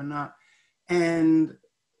and open up. And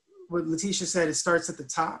what Latesha said, it starts at the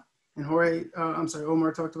top. And Jorge,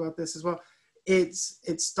 Omar talked about this as well. It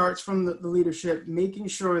starts from the leadership, making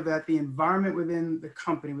sure that the environment within the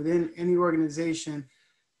company, within any organization,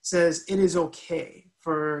 says it is okay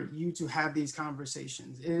for you to have these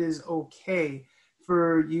conversations. It is okay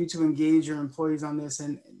for you to engage your employees on this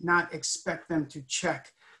and not expect them to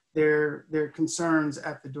check their concerns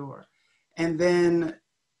at the door. And then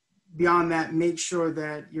beyond that, make sure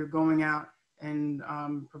that you're going out and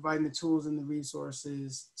providing the tools and the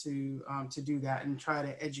resources to do that and try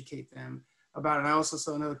to educate them about it. I also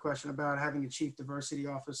saw another question about having a chief diversity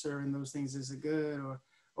officer and those things. Is it good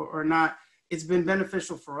or not? It's been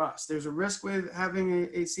beneficial for us. There's a risk with having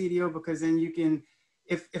a CDO because then you can,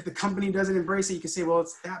 if the company doesn't embrace it, you can say, well,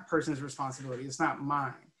 it's that person's responsibility. It's not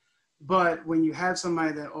mine. But when you have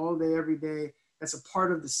somebody that all day, every day, that's a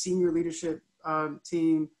part of the senior leadership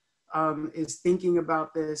team, is thinking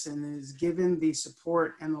about this and is given the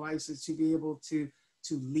support and the license to be able to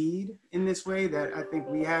lead in this way that I think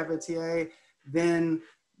we have at TIAA, then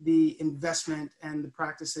the investment and the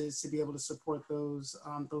practices to be able to support those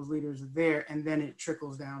leaders are there, and then it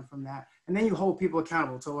trickles down from that. And then you hold people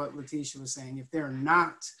accountable to what Latesha was saying. If they're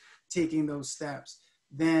not taking those steps,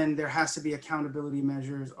 then there has to be accountability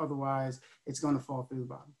measures. Otherwise, it's going to fall through the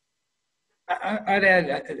bottom. I'd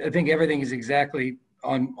add, I think everything is exactly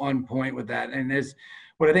on point with that. And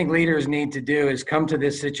what I think leaders need to do is come to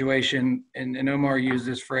this situation, and Omar used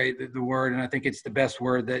this phrase, the word, and I think it's the best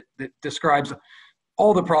word that describes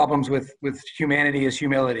all the problems with humanity is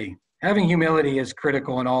humility. Having humility is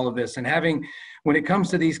critical in all of this, and having, when it comes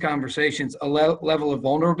to these conversations, a level of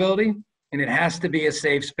vulnerability, and it has to be a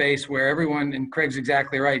safe space where everyone, and Craig's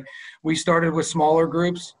exactly right, we started with smaller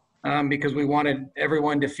groups because we wanted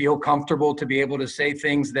everyone to feel comfortable to be able to say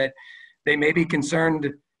things that they may be concerned,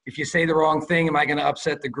 if you say the wrong thing, am I going to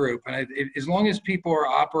upset the group? And as long as people are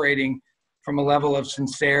operating from a level of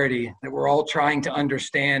sincerity that we're all trying to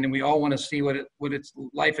understand, and we all want to see what its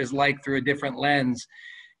life is like through a different lens,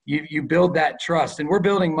 you build that trust. And we're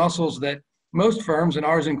building muscles that most firms, and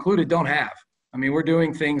ours included, don't have. I mean, we're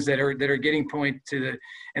doing things that are getting point to the,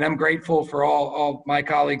 and I'm grateful for all my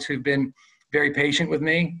colleagues who've been very patient with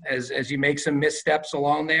me as you make some missteps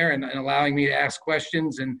along there, and allowing me to ask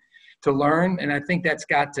questions and to learn. And I think that's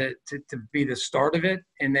got to be the start of it.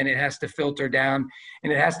 And then it has to filter down,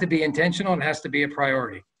 and it has to be intentional, and it has to be a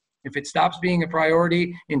priority. If it stops being a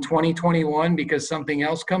priority in 2021 because something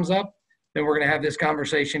else comes up, then we're going to have this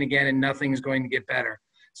conversation again and nothing's going to get better.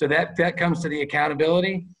 So that comes to the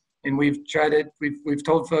accountability. And we've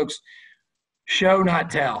told folks, show, not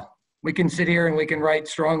tell. We can sit here and we can write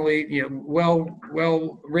strongly, well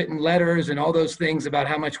written letters and all those things about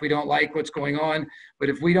how much we don't like what's going on. But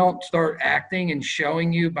if we don't start acting and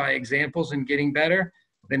showing you by examples and getting better,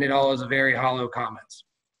 then it all is a very hollow comments.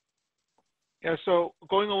 Yeah. So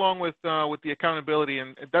going along with the accountability,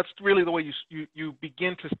 and that's really the way you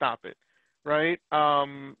begin to stop it, right?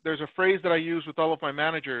 There's a phrase that I use with all of my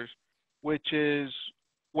managers, which is,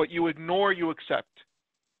 what you ignore, you accept,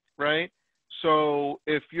 right? So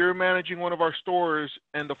if you're managing one of our stores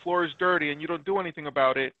and the floor is dirty and you don't do anything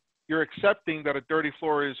about it, you're accepting that a dirty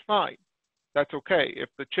floor is fine. That's okay. If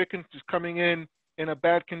the chicken is coming in a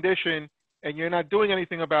bad condition and you're not doing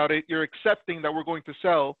anything about it, you're accepting that we're going to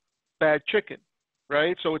sell bad chicken,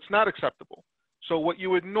 right? So it's not acceptable. So what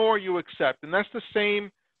you ignore, you accept. And that's the same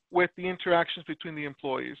with the interactions between the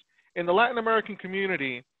employees. In the Latin American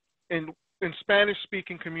community, in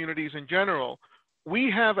Spanish-speaking communities in general, we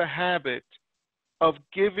have a habit of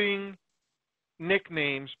giving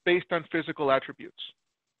nicknames based on physical attributes,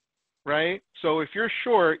 right? So if you're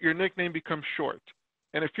short, your nickname becomes short.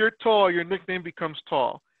 And if you're tall, your nickname becomes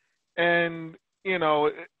tall. And,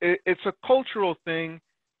 it's a cultural thing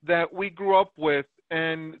that we grew up with.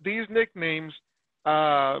 And these nicknames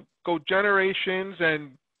go generations,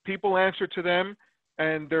 and people answer to them.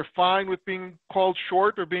 And they're fine with being called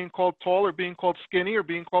short or being called tall or being called skinny or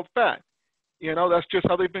being called fat. That's just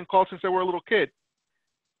how they've been called since they were a little kid.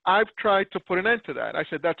 I've tried to put an end to that. I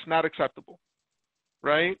said, that's not acceptable,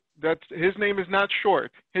 right? His name is not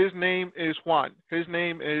short. His name is Juan. His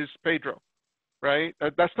name is Pedro, right?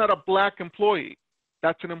 That's not a black employee.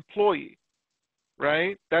 That's an employee,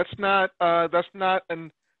 right? That's not a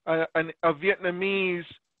Vietnamese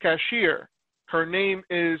cashier. Her name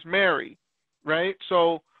is Mary. Right.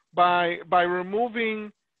 So by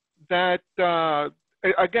removing that,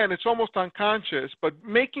 again, it's almost unconscious, but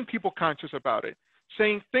making people conscious about it,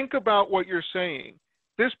 saying, think about what you're saying.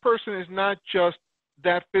 This person is not just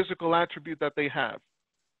that physical attribute that they have.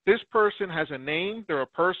 This person has a name. They're a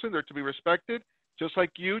person. They're to be respected, just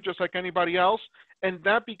like you, just like anybody else. And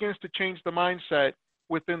that begins to change the mindset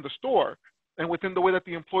within the store and within the way that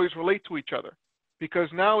the employees relate to each other. Because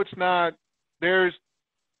now it's not, there's,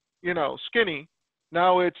 skinny.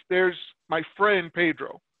 Now there's my friend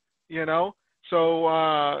Pedro,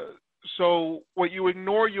 So what you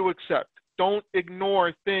ignore, you accept. Don't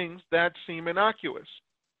ignore things that seem innocuous,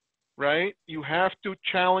 right? You have to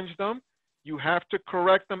challenge them. You have to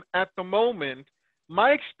correct them at the moment.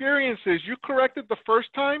 My experience is you correct it the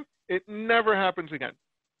first time, it never happens again,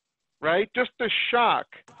 right? Just the shock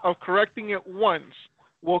of correcting it once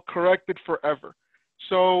will correct it forever.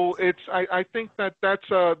 So I think that's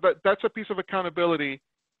a piece of accountability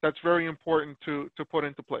that's very important to put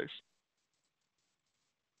into place.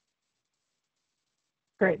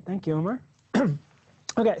 Great, thank you, Omar.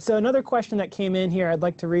 Okay, so another question that came in here I'd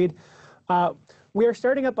like to read. We are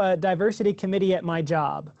starting up a diversity committee at my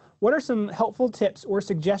job. What are some helpful tips or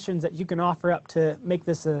suggestions that you can offer up to make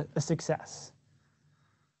this a success?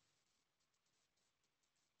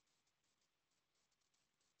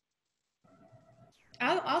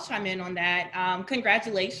 I'll chime in on that.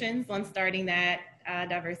 Congratulations on starting that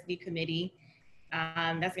diversity committee.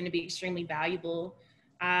 That's going to be extremely valuable.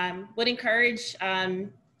 Would encourage,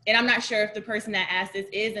 and I'm not sure if the person that asked this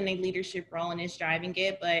is in a leadership role and is driving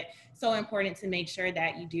it, but so important to make sure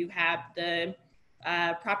that you do have the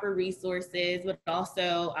proper resources, but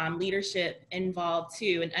also leadership involved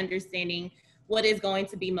too, and understanding what is going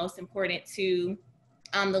to be most important to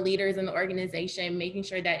the leaders in the organization, making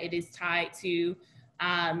sure that it is tied to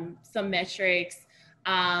some metrics.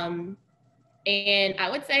 And I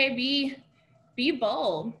would say be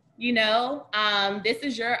bold, you know, this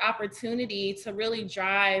is your opportunity to really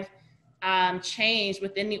drive change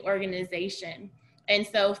within the organization. And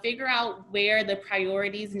so figure out where the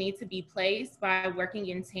priorities need to be placed by working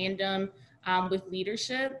in tandem with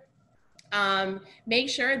leadership. Make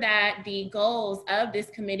sure that the goals of this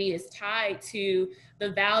committee is tied to the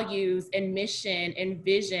values and mission and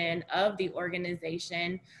vision of the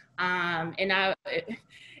organization.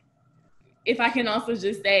 If I can also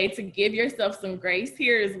just say to give yourself some grace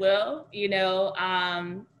here as well, you know,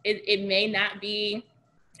 it may not be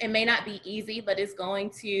easy, but it's going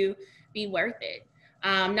to be worth it.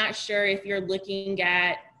 I'm not sure if you're looking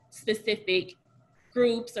at specific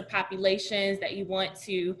groups or populations that you want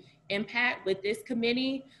to impact with this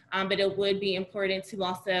committee, but it would be important to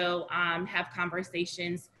also have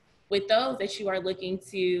conversations with those that you are looking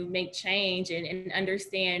to make change and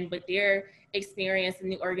understand what their experience in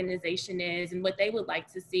the organization is and what they would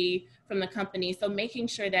like to see from the company. So making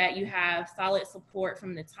sure that you have solid support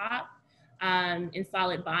from the top and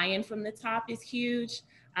solid buy-in from the top is huge.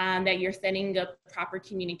 That you're setting up proper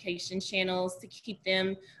communication channels to keep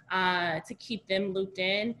them looped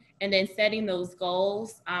in, and then setting those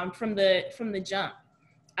goals from the jump,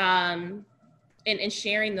 and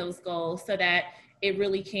sharing those goals so that it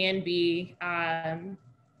really can be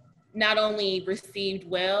not only received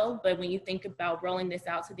well, but when you think about rolling this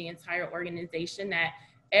out to the entire organization, that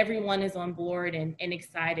everyone is on board and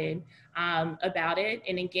excited about it.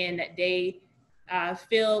 And again, that they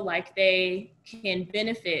feel like they can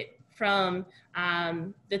benefit from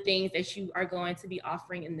the things that you are going to be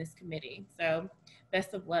offering in this committee. So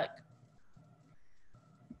best of luck.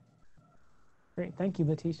 Great, thank you,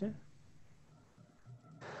 Latesha.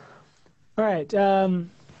 All right,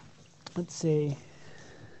 let's see.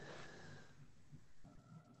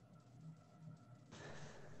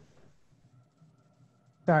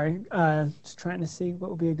 Sorry, just trying to see what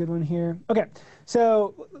would be a good one here. Okay,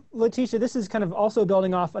 so Latesha, this is kind of also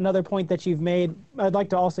building off another point that you've made. I'd like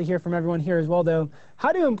to also hear from everyone here as well, though.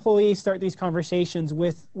 How do employees start these conversations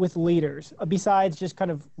with leaders, besides just kind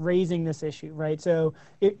of raising this issue, right? So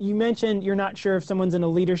you mentioned you're not sure if someone's in a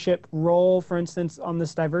leadership role, for instance, on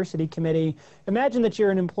this diversity committee. Imagine that you're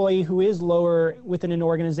an employee who is lower within an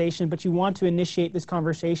organization, but you want to initiate this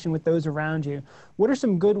conversation with those around you. What are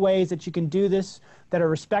some good ways that you can do this that are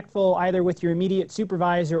respectful, either with your immediate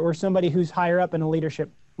supervisor or somebody who's higher up in a leadership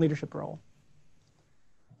role?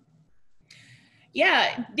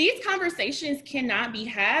 Yeah, these conversations cannot be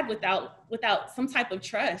had without some type of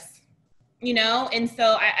trust, you know? And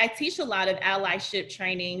so I teach a lot of allyship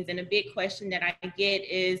trainings, and a big question that I get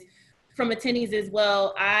is from attendees as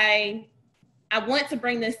well. I want to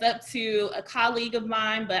bring this up to a colleague of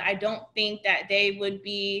mine, but I don't think that they would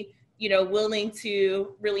be, you know, willing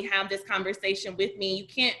to really have this conversation with me. You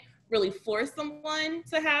can't really force someone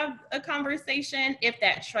to have a conversation if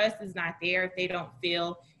that trust is not there, if they don't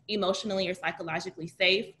feel emotionally or psychologically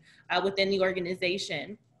safe within the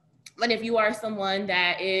organization. But if you are someone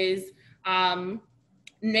that is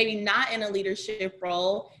maybe not in a leadership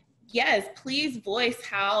role, yes, please voice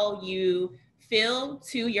how you feel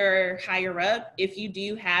to your higher up. If you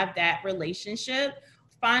do have that relationship,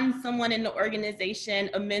 find someone in the organization,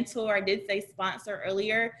 a mentor, I did say sponsor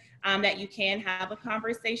earlier, that you can have a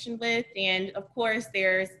conversation with. And of course,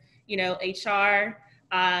 there's, you know, HR,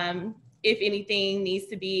 if anything needs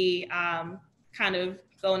to be kind of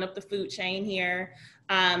going up the food chain here.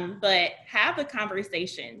 But have a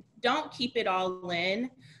conversation. Don't keep it all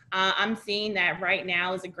in. I'm seeing that right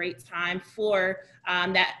now is a great time for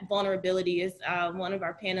that vulnerability, as one of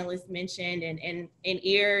our panelists mentioned, and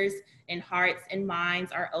ears and hearts and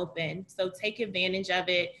minds are open. So take advantage of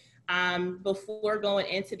it before going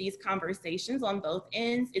into these conversations on both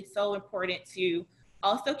ends. It's so important to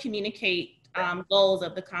also communicate goals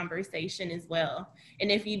of the conversation as well.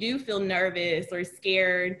 And if you do feel nervous or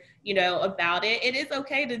scared, you know, about it, it is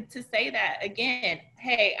okay to say that. Again,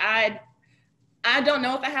 hey, I don't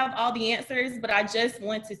know if I have all the answers, but I just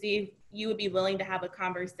want to see if you would be willing to have a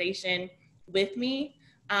conversation with me.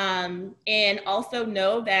 And also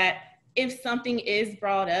know that if something is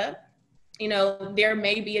brought up there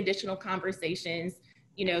may be additional conversations,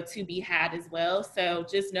 to be had as well. So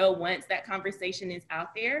just know once that conversation is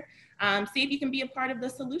out there, see if you can be a part of the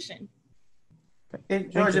solution. Hey,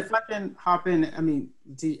 George, if I can hop in, I mean,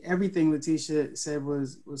 everything Latesha said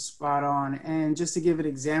was spot on. And just to give an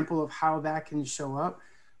example of how that can show up,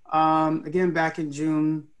 again, back in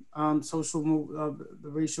June, the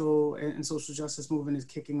racial and social justice movement is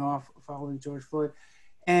kicking off following George Floyd.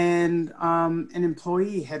 And an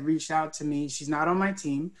employee had reached out to me. She's not on my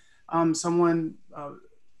team. Someone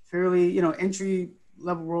fairly, entry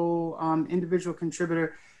level role, individual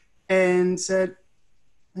contributor, and said,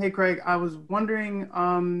 "Hey, Craig, I was wondering,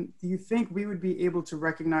 do you think we would be able to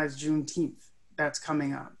recognize Juneteenth that's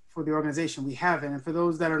coming up for the organization? We haven't. And for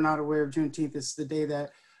those that are not aware of Juneteenth, it's the day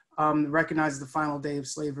that recognizes the final day of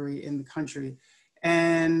slavery in the country."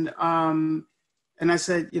 And I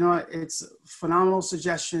said, it's a phenomenal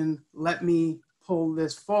suggestion. Let me pull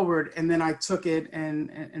this forward. And then I took it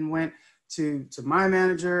and went to my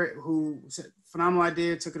manager, who said, phenomenal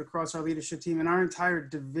idea, took it across our leadership team, and our entire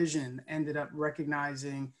division ended up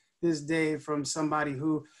recognizing this day from somebody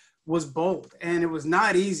who was bold. And it was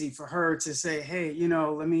not easy for her to say, hey,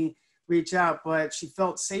 let me reach out, but she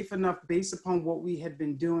felt safe enough based upon what we had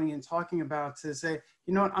been doing and talking about to say,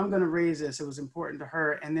 I'm going to raise this. It was important to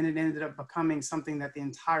her. And then it ended up becoming something that the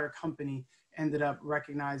entire company ended up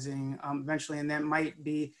recognizing eventually. And that might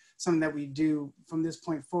be something that we do from this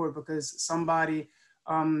point forward because somebody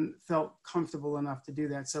felt comfortable enough to do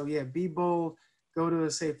that. So yeah, be bold, go to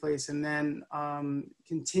a safe place, and then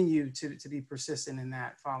continue to be persistent in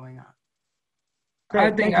that following up.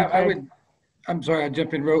 Great. I think I would, I'm sorry, I'll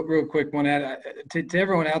jump in real quick one to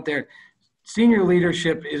everyone out there. Senior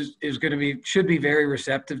leadership should be very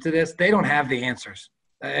receptive to this. They don't have the answers.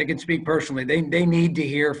 I can speak personally. They need to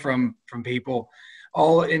hear from people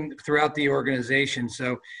throughout the organization.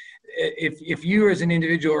 So if you as an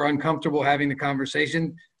individual are uncomfortable having the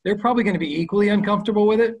conversation, they're probably going to be equally uncomfortable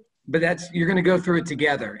with it, but you're going to go through it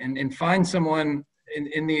together and find someone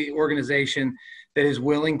in the organization that is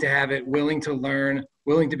willing to have it, willing to learn,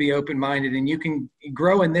 willing to be open-minded, and you can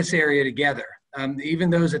grow in this area together. Even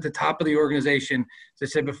those at the top of the organization, as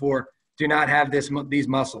I said before, do not have these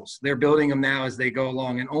muscles. They're building them now as they go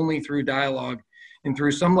along, and only through dialogue and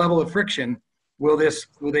through some level of friction will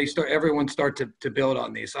everyone start to build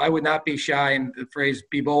on these. So I would not be shy, and the phrase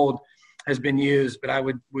 "be bold" has been used, but I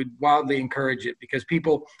would wildly encourage it because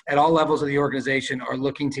people at all levels of the organization are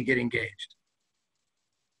looking to get engaged.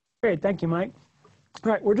 Great, thank you, Mike.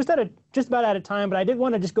 All right, we're just about out of time, but I did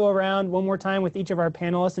want to just go around one more time with each of our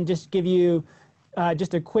panelists and just give you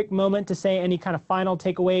just a quick moment to say any kind of final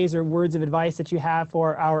takeaways or words of advice that you have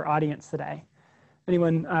for our audience today.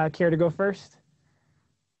 Anyone care to go first?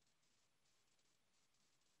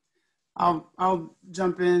 I'll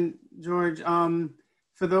jump in, George.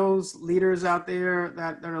 For those leaders out there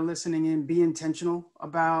that are listening in, be intentional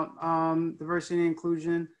about diversity and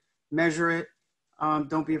inclusion, measure it.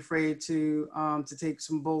 Don't be afraid to take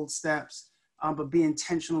some bold steps, but be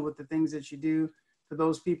intentional with the things that you do. For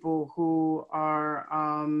those people who are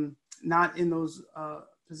not in those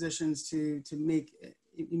positions to make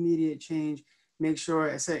immediate change, make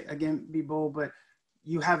sure, I say again, be bold, but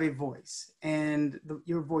you have a voice and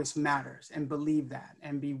your voice matters, and believe that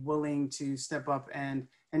and be willing to step up and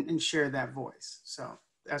share that voice. So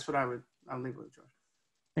that's what I'll leave with, George.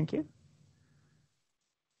 Thank you.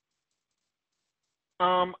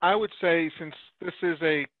 I would say, since this is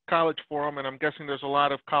a college forum, and I'm guessing there's a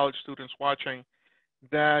lot of college students watching,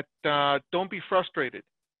 that don't be frustrated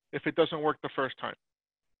if it doesn't work the first time,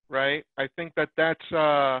 right? I think that's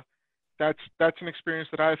an experience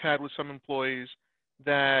that I've had with some employees,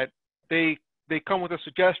 that they come with a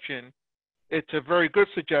suggestion. It's a very good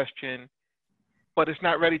suggestion, but it's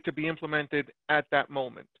not ready to be implemented at that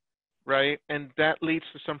moment, right? And that leads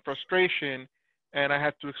to some frustration. And I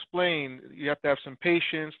have to explain, you have to have some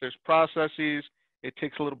patience, there's processes, it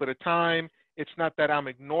takes a little bit of time. It's not that I'm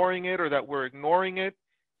ignoring it or that we're ignoring it.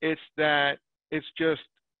 It's that it's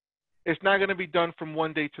not going to be done from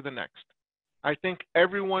one day to the next. I think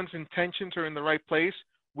everyone's intentions are in the right place.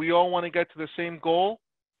 We all want to get to the same goal.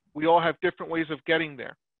 We all have different ways of getting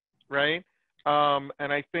there, right? And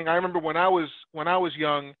I remember when I was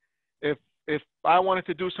young, if I wanted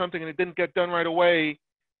to do something and it didn't get done right away,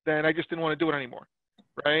 then I just didn't want to do it anymore,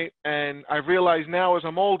 right? And I realize now as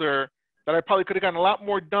I'm older that I probably could have gotten a lot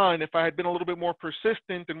more done if I had been a little bit more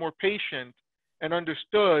persistent and more patient and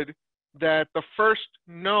understood that the first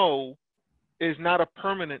no is not a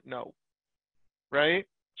permanent no, right?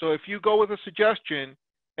 So if you go with a suggestion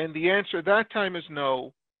and the answer that time is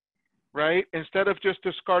no, right? Instead of just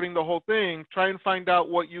discarding the whole thing, try and find out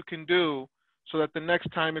what you can do so that the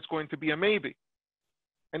next time it's going to be a maybe.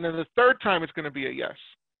 And then the third time it's going to be a yes,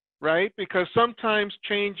 right? Because sometimes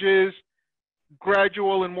change is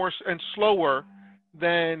gradual and slower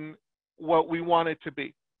than what we want it to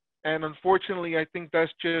be. And unfortunately, I think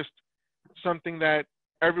that's just something that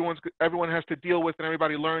everyone has to deal with, and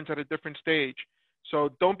everybody learns at a different stage. So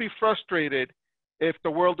don't be frustrated if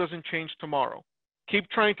the world doesn't change tomorrow. Keep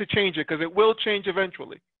trying to change it, because it will change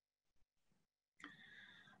eventually.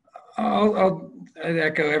 I'll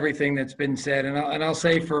echo everything that's been said, and I'll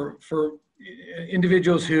say for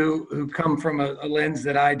individuals who come from a lens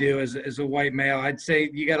that I do as a white male, I'd say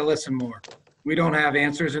you got to listen more. We don't have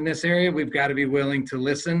answers in this area. We've got to be willing to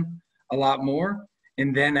listen a lot more,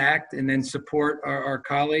 and then act, and then support our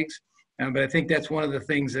colleagues. But I think that's one of the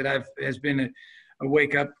things that has been a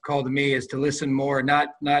wake-up call to me, is to listen more,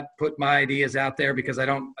 not put my ideas out there because I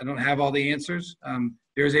don't have all the answers.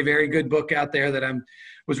 There's a very good book out there that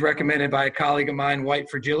was recommended by a colleague of mine, White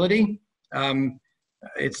Fragility.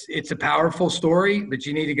 It's a powerful story, but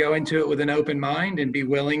you need to go into it with an open mind and be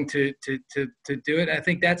willing to do it. I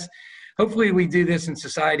think that's, hopefully we do this in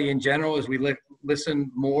society in general, as we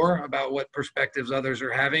listen more about what perspectives others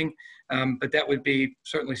are having. But that would be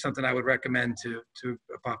certainly something I would recommend to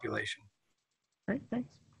a population. Great,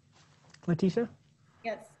 thanks. Latesha?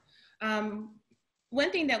 Yes. One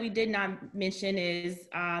thing that we did not mention is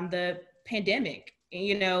the pandemic.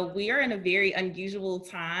 You know, we are in a very unusual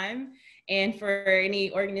time. And for any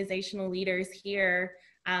organizational leaders here,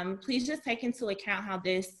 please just take into account how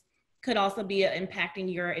this could also be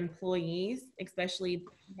impacting your employees, especially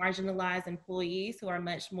marginalized employees who are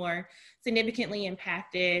much more significantly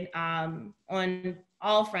impacted on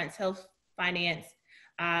all fronts, health, finance.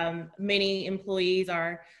 Many employees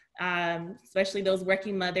are, especially those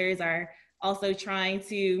working mothers, are also trying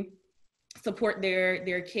to support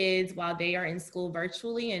their kids while they are in school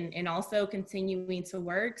virtually, and also continuing to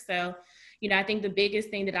work. So, you know, I think the biggest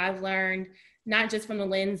thing that I've learned, not just from the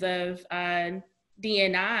lens of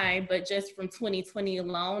D&I, but just from 2020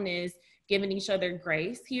 alone, is giving each other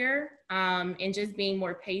grace here, and just being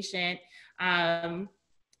more patient. I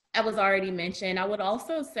was already mentioned. I would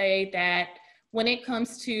also say that when it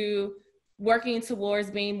comes to working towards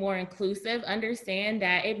being more inclusive, understand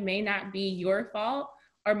that it may not be your fault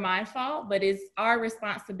or my fault, but it's our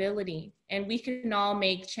responsibility. And we can all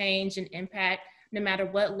make change and impact no matter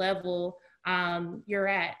what level you're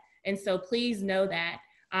at. And so please know that.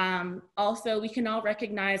 Also, we can all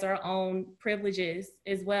recognize our own privileges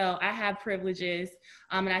as well. I have privileges,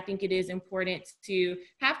 and I think it is important to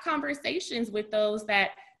have conversations with those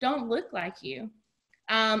that don't look like you.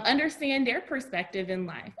 Understand their perspective in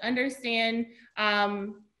life, understand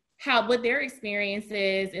what their experience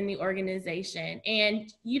is in the organization.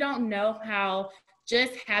 And you don't know how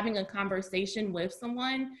just having a conversation with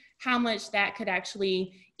someone, how much that could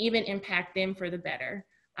actually even impact them for the better.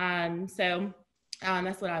 So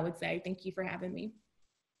that's what I would say. Thank you for having me.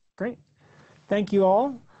 Great. Thank you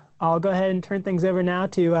all. I'll go ahead and turn things over now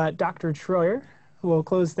to Dr. Troyer, who will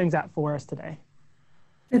close things out for us today.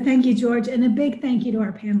 So thank you, George, and a big thank you to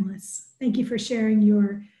our panelists. Thank you for sharing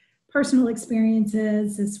your personal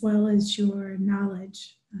experiences as well as your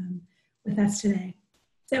knowledge with us today.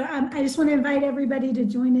 So I just want to invite everybody to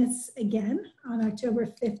join us again on October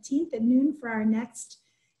 15th at noon for our next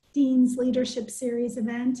Dean's Leadership Series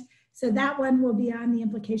event. So that one will be on the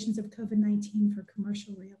implications of COVID-19 for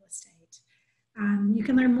commercial real estate. You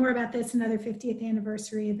can learn more about this and other 50th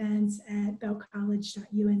anniversary events at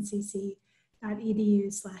belkcollege.uncc.edu/50.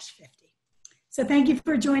 So thank you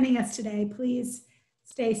for joining us today. Please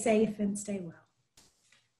stay safe and stay well.